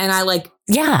 And I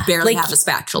barely have a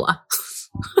spatula.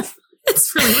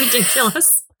 It's really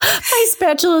ridiculous. My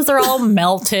spatulas are all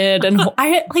melted. And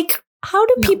how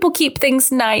do people keep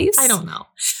things nice? I don't know.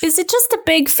 Is it just a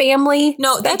big family?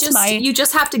 No, you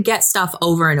just have to get stuff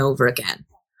over and over again.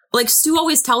 Like Stu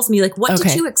always tells me, like, what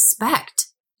did you expect?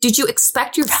 Did you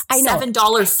expect your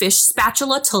 $7 fish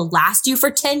spatula to last you for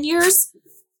 10 years?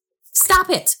 Stop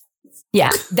it.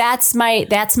 Yeah, that's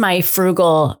my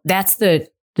frugal. That's the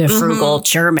frugal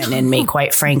German in me,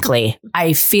 quite frankly.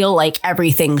 I feel like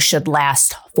everything should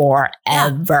last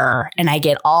forever, and I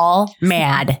get all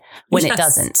mad when it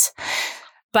doesn't.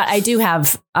 But I do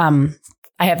have, I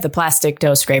have the plastic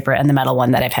dough scraper and the metal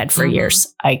one that I've had for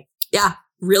years.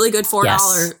 Really good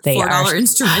 $4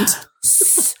 instrument.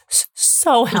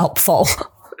 So helpful.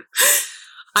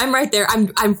 I'm right there.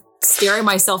 I'm staring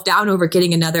myself down over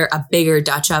getting a bigger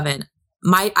Dutch oven.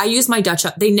 I use my Dutch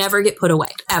oven. They never get put away,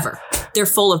 ever. They're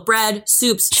full of bread,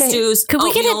 soups, stews. Could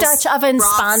we get a Dutch oven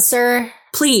sponsor?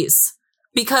 Please.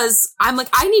 Because I'm like,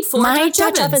 I need 4 My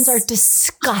Dutch ovens are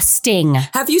disgusting.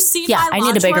 Have you seen my I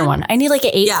need a bigger one. I need like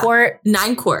an 8-quart.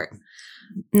 9-quart.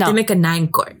 No. They make a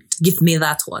 9-quart. Give me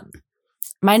that one.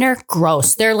 Mine are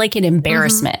gross. They're like an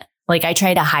embarrassment. Like I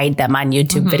try to hide them on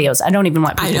YouTube videos. I don't even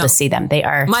want people to see them. They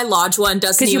are. My Lodge one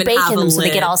doesn't even have a lid. So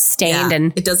they get all stained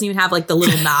and it doesn't even have like the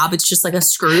little knob. It's just like a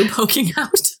screw poking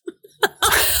out.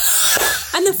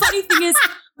 And the funny thing is,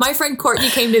 my friend Courtney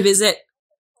came to visit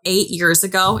 8 years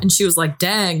ago and she was like,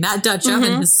 dang, that Dutch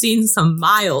oven has seen some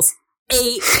miles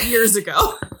 8 years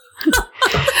ago.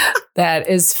 That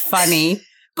is funny.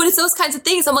 But it's those kinds of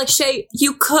things. I'm like, Shay,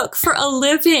 you cook for a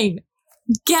living.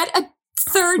 Get a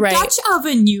third Dutch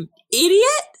oven, you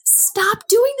idiot. Stop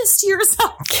doing this to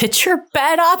yourself. Get your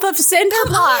bed off of cinder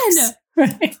blocks.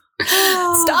 Right.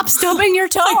 Stop stubbing your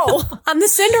toe on the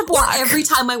cinder block. Or every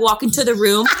time I walk into the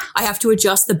room, I have to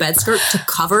adjust the bed skirt to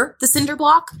cover the cinder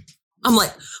block. I'm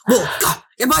like, well, God,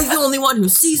 am I the only one who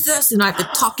sees this? And I have to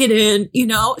tuck it in, you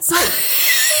know? It's like,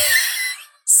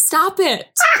 stop it.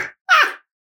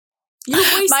 You're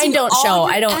wasting Mine don't all show.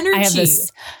 Your energy. I have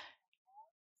this.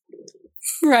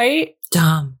 Right?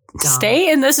 Dumb.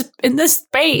 Stay in this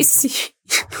space.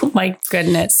 Oh my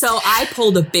goodness. So I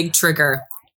pulled a big trigger.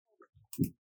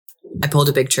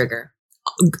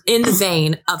 In the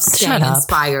vein of staying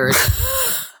inspired.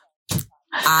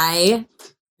 I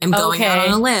am going out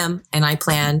on a limb and I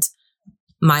planned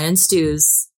mine and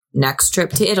Stu's next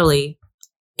trip to Italy.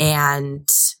 And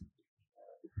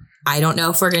I don't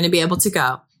know if we're going to be able to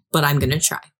go, but I'm going to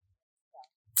try.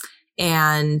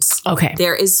 And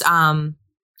there is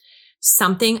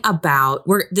something about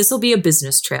this will be a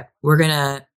business trip.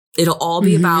 It'll all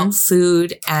be about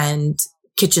food and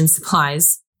kitchen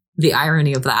supplies. The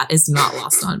irony of that is not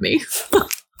lost on me.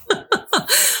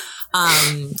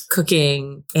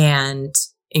 Cooking and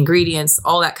ingredients,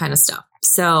 all that kind of stuff.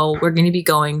 So we're going to be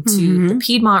going to the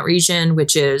Piedmont region,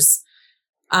 which is,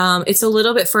 it's a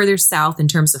little bit further south in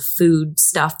terms of food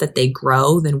stuff that they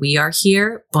grow than we are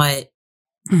here, but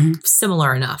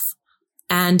similar enough.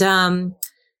 And,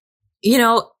 you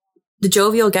know, the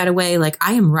jovial getaway, like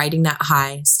I am riding that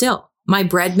high still. My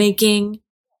bread making,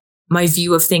 my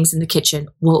view of things in the kitchen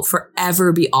will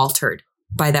forever be altered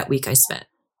by that week I spent.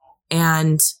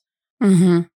 And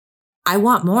I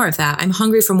want more of that. I'm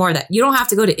hungry for more of that. You don't have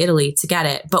to go to Italy to get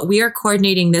it, but we are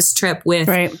coordinating this trip with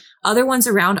other ones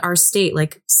around our state,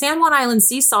 like San Juan Island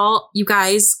sea salt. You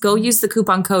guys go use the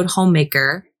coupon code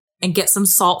homemaker and get some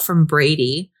salt from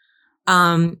Brady.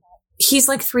 He's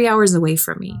like 3 hours away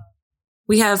from me.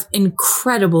 We have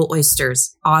incredible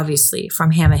oysters, obviously,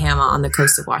 from Hamma Hamma on the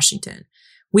coast of Washington.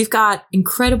 We've got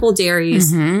incredible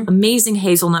dairies, amazing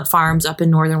hazelnut farms up in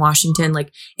northern Washington.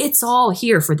 Like it's all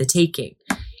here for the taking.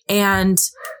 And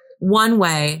one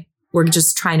way we're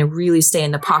just trying to really stay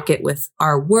in the pocket with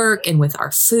our work and with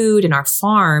our food and our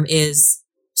farm is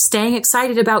staying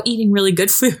excited about eating really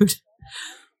good food,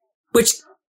 which,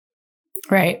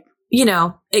 you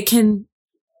know, it can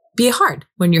be hard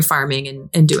when you're farming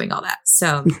and doing all that.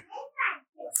 So,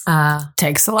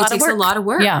 takes a lot of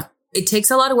work. Yeah. It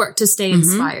takes a lot of work to stay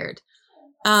inspired.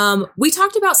 We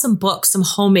talked about some books, some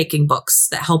homemaking books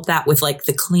that help that with like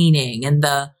the cleaning and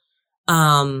the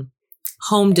home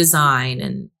design.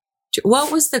 And what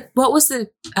was the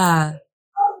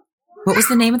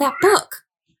name of that book?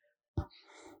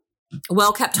 A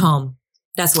Well-Kept Home.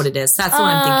 That's what it is. That's what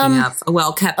I'm thinking of. A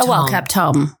Well-Kept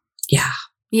Home. Yeah.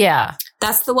 Yeah.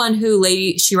 That's the one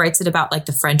she writes it about like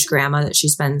the French grandma that she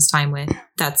spends time with.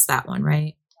 That's that one,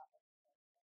 right?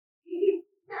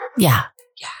 Yeah.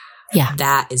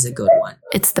 That is a good one.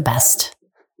 It's the best.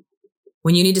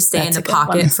 When you need to stay in the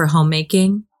pocket for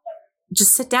homemaking,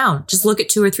 just sit down. Just look at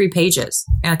 2 or 3 pages.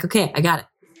 You're like, okay, I got it.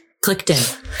 Clicked in.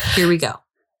 Here we go.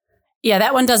 Yeah,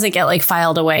 that one doesn't get like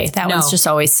filed away. That one's just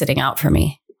always sitting out for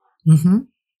me.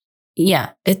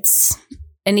 Yeah,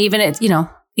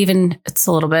 even it's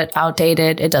a little bit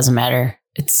outdated. It doesn't matter.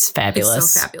 It's fabulous.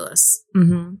 It's so fabulous.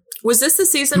 Mm-hmm. Was this the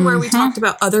season where we talked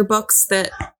about other books that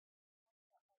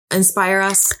inspire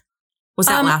us? Was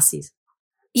that last season?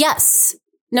 Yes.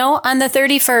 No, on the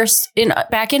 31st,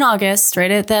 back in August,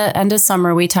 right at the end of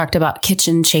summer, we talked about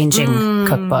kitchen changing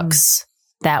cookbooks.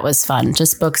 That was fun.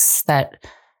 Just books that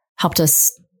helped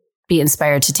us be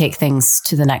inspired to take things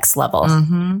to the next level.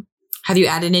 Mm-hmm. Have you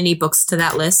added any books to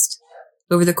that list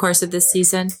over the course of this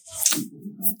season?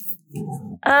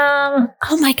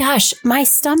 Oh my gosh, my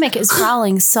stomach is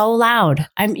growling so loud.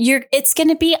 It's going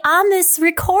to be on this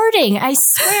recording, I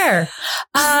swear.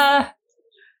 I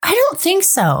don't think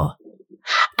so.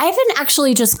 I've been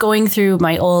actually just going through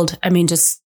my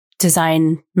just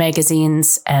design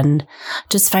magazines and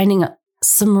just finding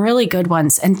some really good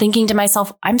ones and thinking to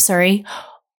myself, I'm sorry,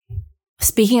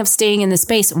 speaking of staying in the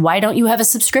space, why don't you have a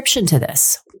subscription to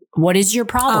this? What is your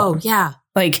problem? Oh, yeah.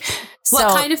 Like,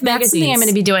 what kind of magazines? That's something I'm going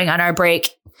to be doing on our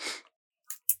break.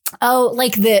 Oh,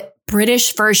 like the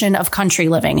British version of Country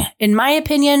Living. In my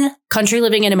opinion, Country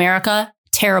Living in America,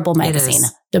 terrible magazine.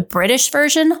 The British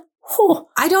version,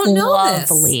 I don't know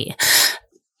lovely. This.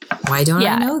 Why don't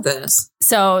I know this?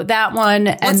 So that one,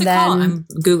 What's it called? I'm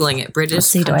Googling it. British. Let's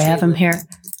see, do I have them here?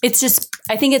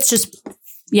 I think it's just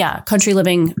Country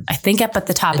Living. I think up at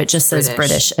the top, it just says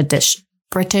British edition.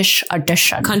 British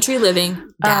edition. Country Living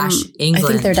England. I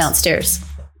think they're downstairs.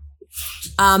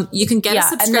 You can get a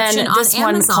subscription on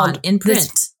Amazon in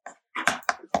print.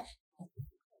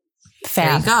 Fab.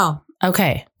 There you go.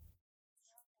 Okay.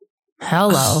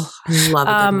 Hello. I love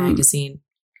a good magazine.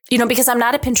 Because I'm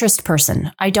not a Pinterest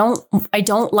person. I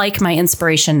don't like my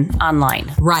inspiration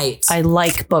online. Right. I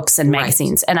like books and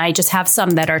magazines. And I just have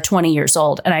some that are 20 years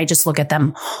old and I just look at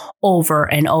them over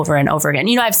and over and over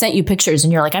again. I've sent you pictures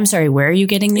and you're like, I'm sorry, where are you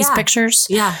getting these pictures?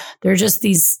 Yeah. They're just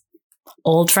these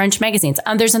old French magazines.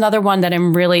 There's another one that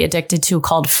I'm really addicted to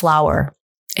called Flower.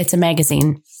 It's a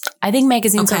magazine. I think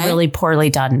magazines are really poorly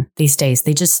done these days.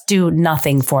 They just do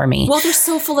nothing for me. Well, they're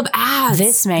so full of ads.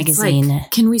 This magazine.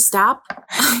 Can we stop?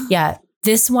 Yeah.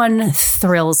 This one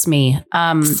thrills me.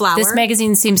 Flower? This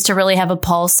magazine seems to really have a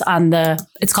pulse on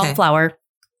it's called Flower.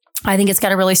 I think it's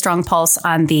got a really strong pulse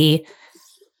on the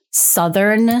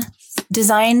Southern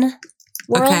design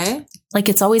world. Okay. Like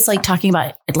it's always like talking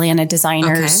about Atlanta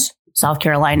designers, South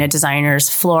Carolina designers,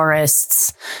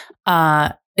 florists.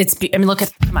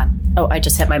 Come on. Oh, I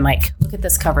just hit my mic. Look at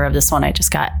this cover of this one I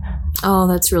just got. Oh,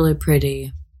 that's really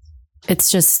pretty.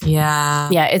 It's just,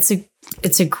 it's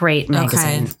a great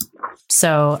magazine. Okay.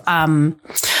 So,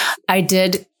 I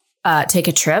did, take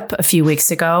a trip a few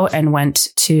weeks ago and went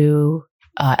to,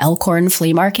 Elkhorn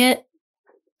Flea Market,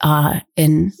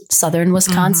 in southern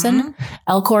Wisconsin. Mm-hmm.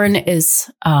 Elkhorn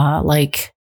is,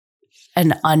 like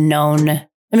an unknown,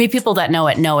 people that know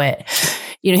it.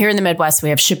 Here in the Midwest, we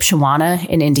have Shipshewana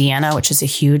in Indiana, which is a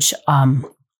huge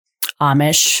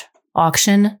Amish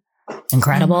auction.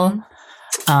 Incredible.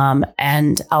 Mm-hmm.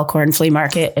 And Elkhorn Flea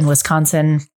Market in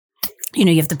Wisconsin.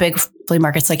 You have the big flea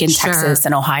markets like in Texas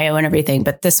and Ohio and everything.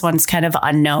 But this one's kind of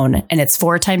unknown. And it's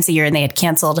 4 times a year. And they had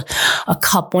canceled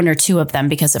one or two of them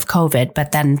because of COVID.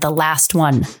 But then the last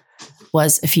one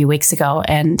was a few weeks ago.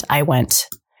 And I went.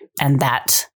 And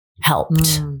that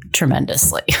helped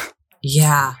tremendously.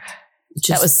 Yeah.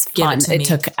 That was fun. It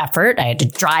took effort. I had to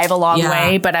drive a long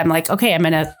way, but I'm like, okay, I'm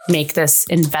going to make this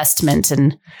investment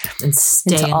and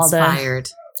stay into all inspired.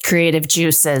 The creative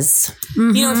juices.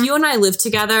 Mm-hmm. If you and I lived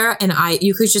together and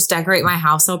you could just decorate my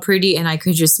house all pretty and I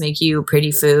could just make you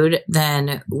pretty food,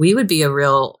 then we would be a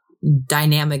real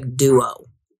dynamic duo.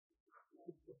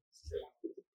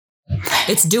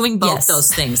 It's doing both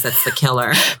those things that's the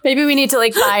killer. Maybe we need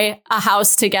to buy a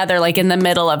house together in the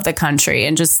middle of the country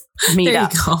and just meet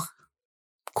up. Go.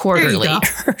 Quarterly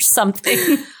or something.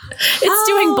 It's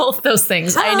doing both those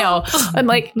things. I know. I'm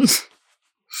like,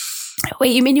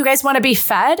 wait, you mean you guys want to be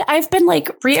fed? I've been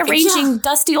rearranging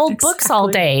dusty old books all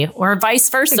day or vice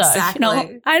versa.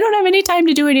 Exactly. I don't have any time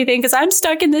to do anything because I'm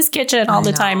stuck in this kitchen all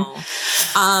the time.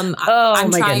 I'm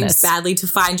trying badly to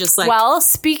find well,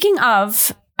 speaking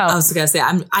of, I was going to say,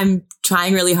 I'm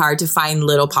trying really hard to find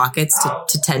little pockets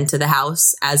to tend to the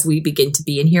house as we begin to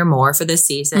be in here more for this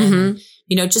season. Mm-hmm.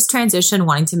 Just transition,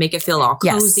 wanting to make it feel all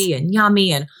cozy and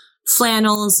yummy and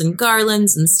flannels and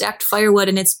garlands and stacked firewood.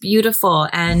 And it's beautiful.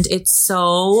 And it's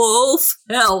so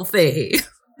healthy.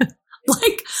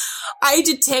 I had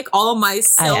to take all my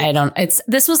silk. I don't,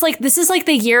 this is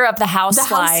the year of the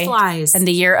houseflies and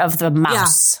the year of the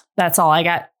mouse. Yeah. That's all I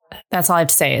got. That's all I have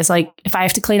to say. It's if I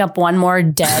have to clean up one more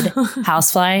dead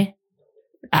housefly,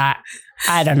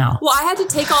 I don't know. Well, I had to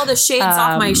take all the shades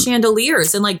off my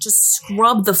chandeliers and just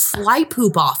scrub the fly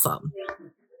poop off them.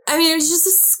 It was just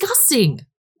disgusting.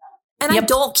 And I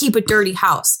don't keep a dirty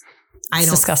house. It's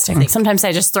disgusting. Sometimes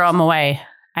I just throw them away.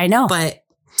 I know. But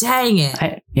dang it.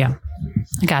 I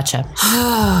gotcha.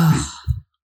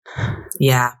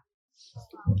 Yeah.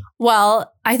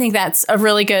 Well, I think that's a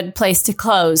really good place to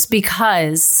close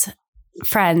because,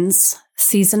 friends,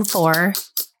 season 4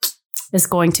 is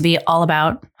going to be all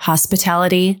about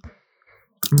hospitality,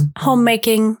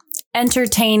 homemaking,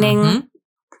 entertaining,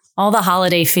 all the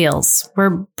holiday feels.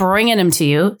 We're bringing them to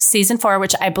you. Season 4,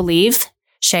 which I believe,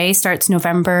 Shay, starts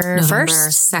November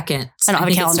 1st. 2nd. I don't have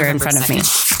a calendar in front of me. I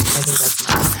think that's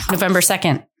nice. November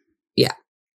 2nd. Yeah.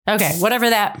 Okay. Whatever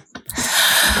that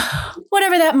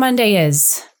Monday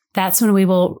is, that's when we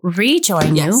will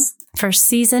rejoin you for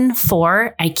season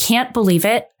 4. I can't believe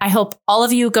it. I hope all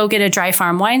of you go get a Dry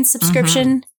Farm Wine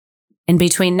subscription in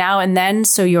between now and then.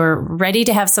 So you're ready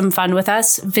to have some fun with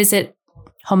us. Visit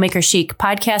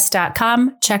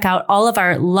homemakerchicpodcast.com. Check out all of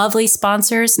our lovely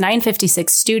sponsors,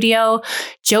 956 Studio,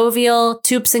 Jovial,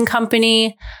 Toups &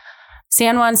 Company,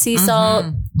 San Juan Sea Salt,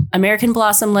 American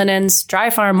Blossom Linens, Dry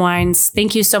Farm Wines.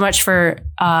 Thank you so much for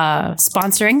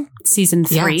sponsoring season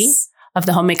 3 of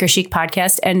the Homemaker Chic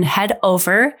podcast, and head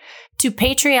over to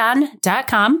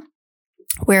patreon.com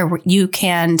where you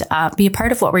can be a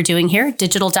part of what we're doing here.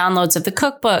 Digital downloads of the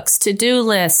cookbooks, to-do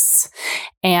lists,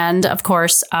 and of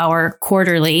course, our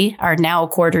now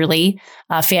quarterly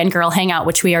Fangirl Hangout,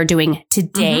 which we are doing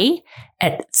today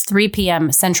at 3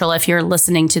 p.m. Central if you're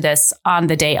listening to this on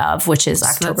the day of, which is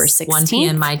October 16th. 1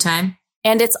 p.m. my time.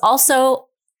 And it's also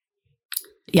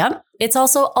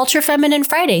Ultra Feminine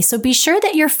Friday. So be sure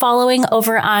that you're following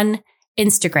over on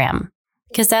Instagram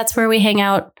because that's where we hang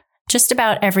out just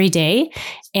about every day.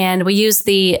 And we use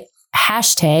the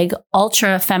hashtag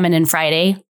Ultra Feminine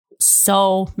Friday.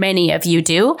 So many of you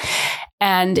do.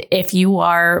 And if you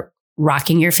are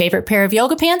rocking your favorite pair of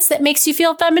yoga pants that makes you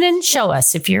feel feminine, show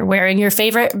us. If you're wearing your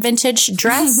favorite vintage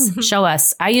dress, show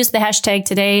us. I used the hashtag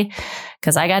today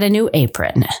because I got a new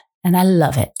apron and I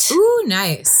love it. Ooh,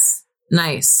 nice.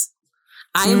 Nice.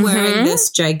 I'm wearing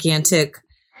this gigantic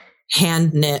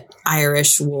hand knit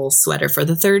Irish wool sweater for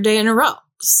the 3rd day in a row.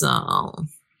 So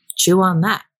chew on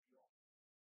that.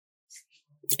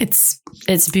 It's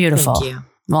beautiful. Thank you.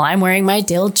 Well, I'm wearing my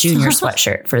Dale Jr.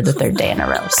 sweatshirt for the 3rd day in a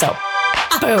row. So,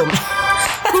 boom.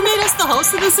 Who made us the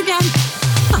host of this again?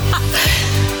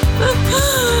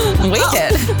 We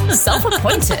did.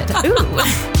 Self-appointed. Ooh.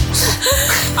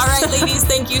 All right, ladies,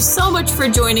 thank you so much for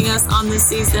joining us on this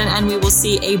season. And we will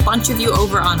see a bunch of you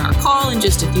over on our call in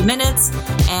just a few minutes.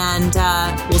 And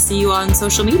we'll see you on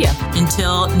social media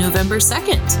until November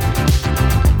 2nd.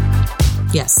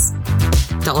 Yes.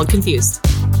 Don't look confused.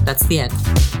 That's the end.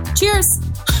 Cheers.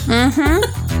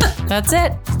 That's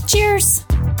it. Cheers.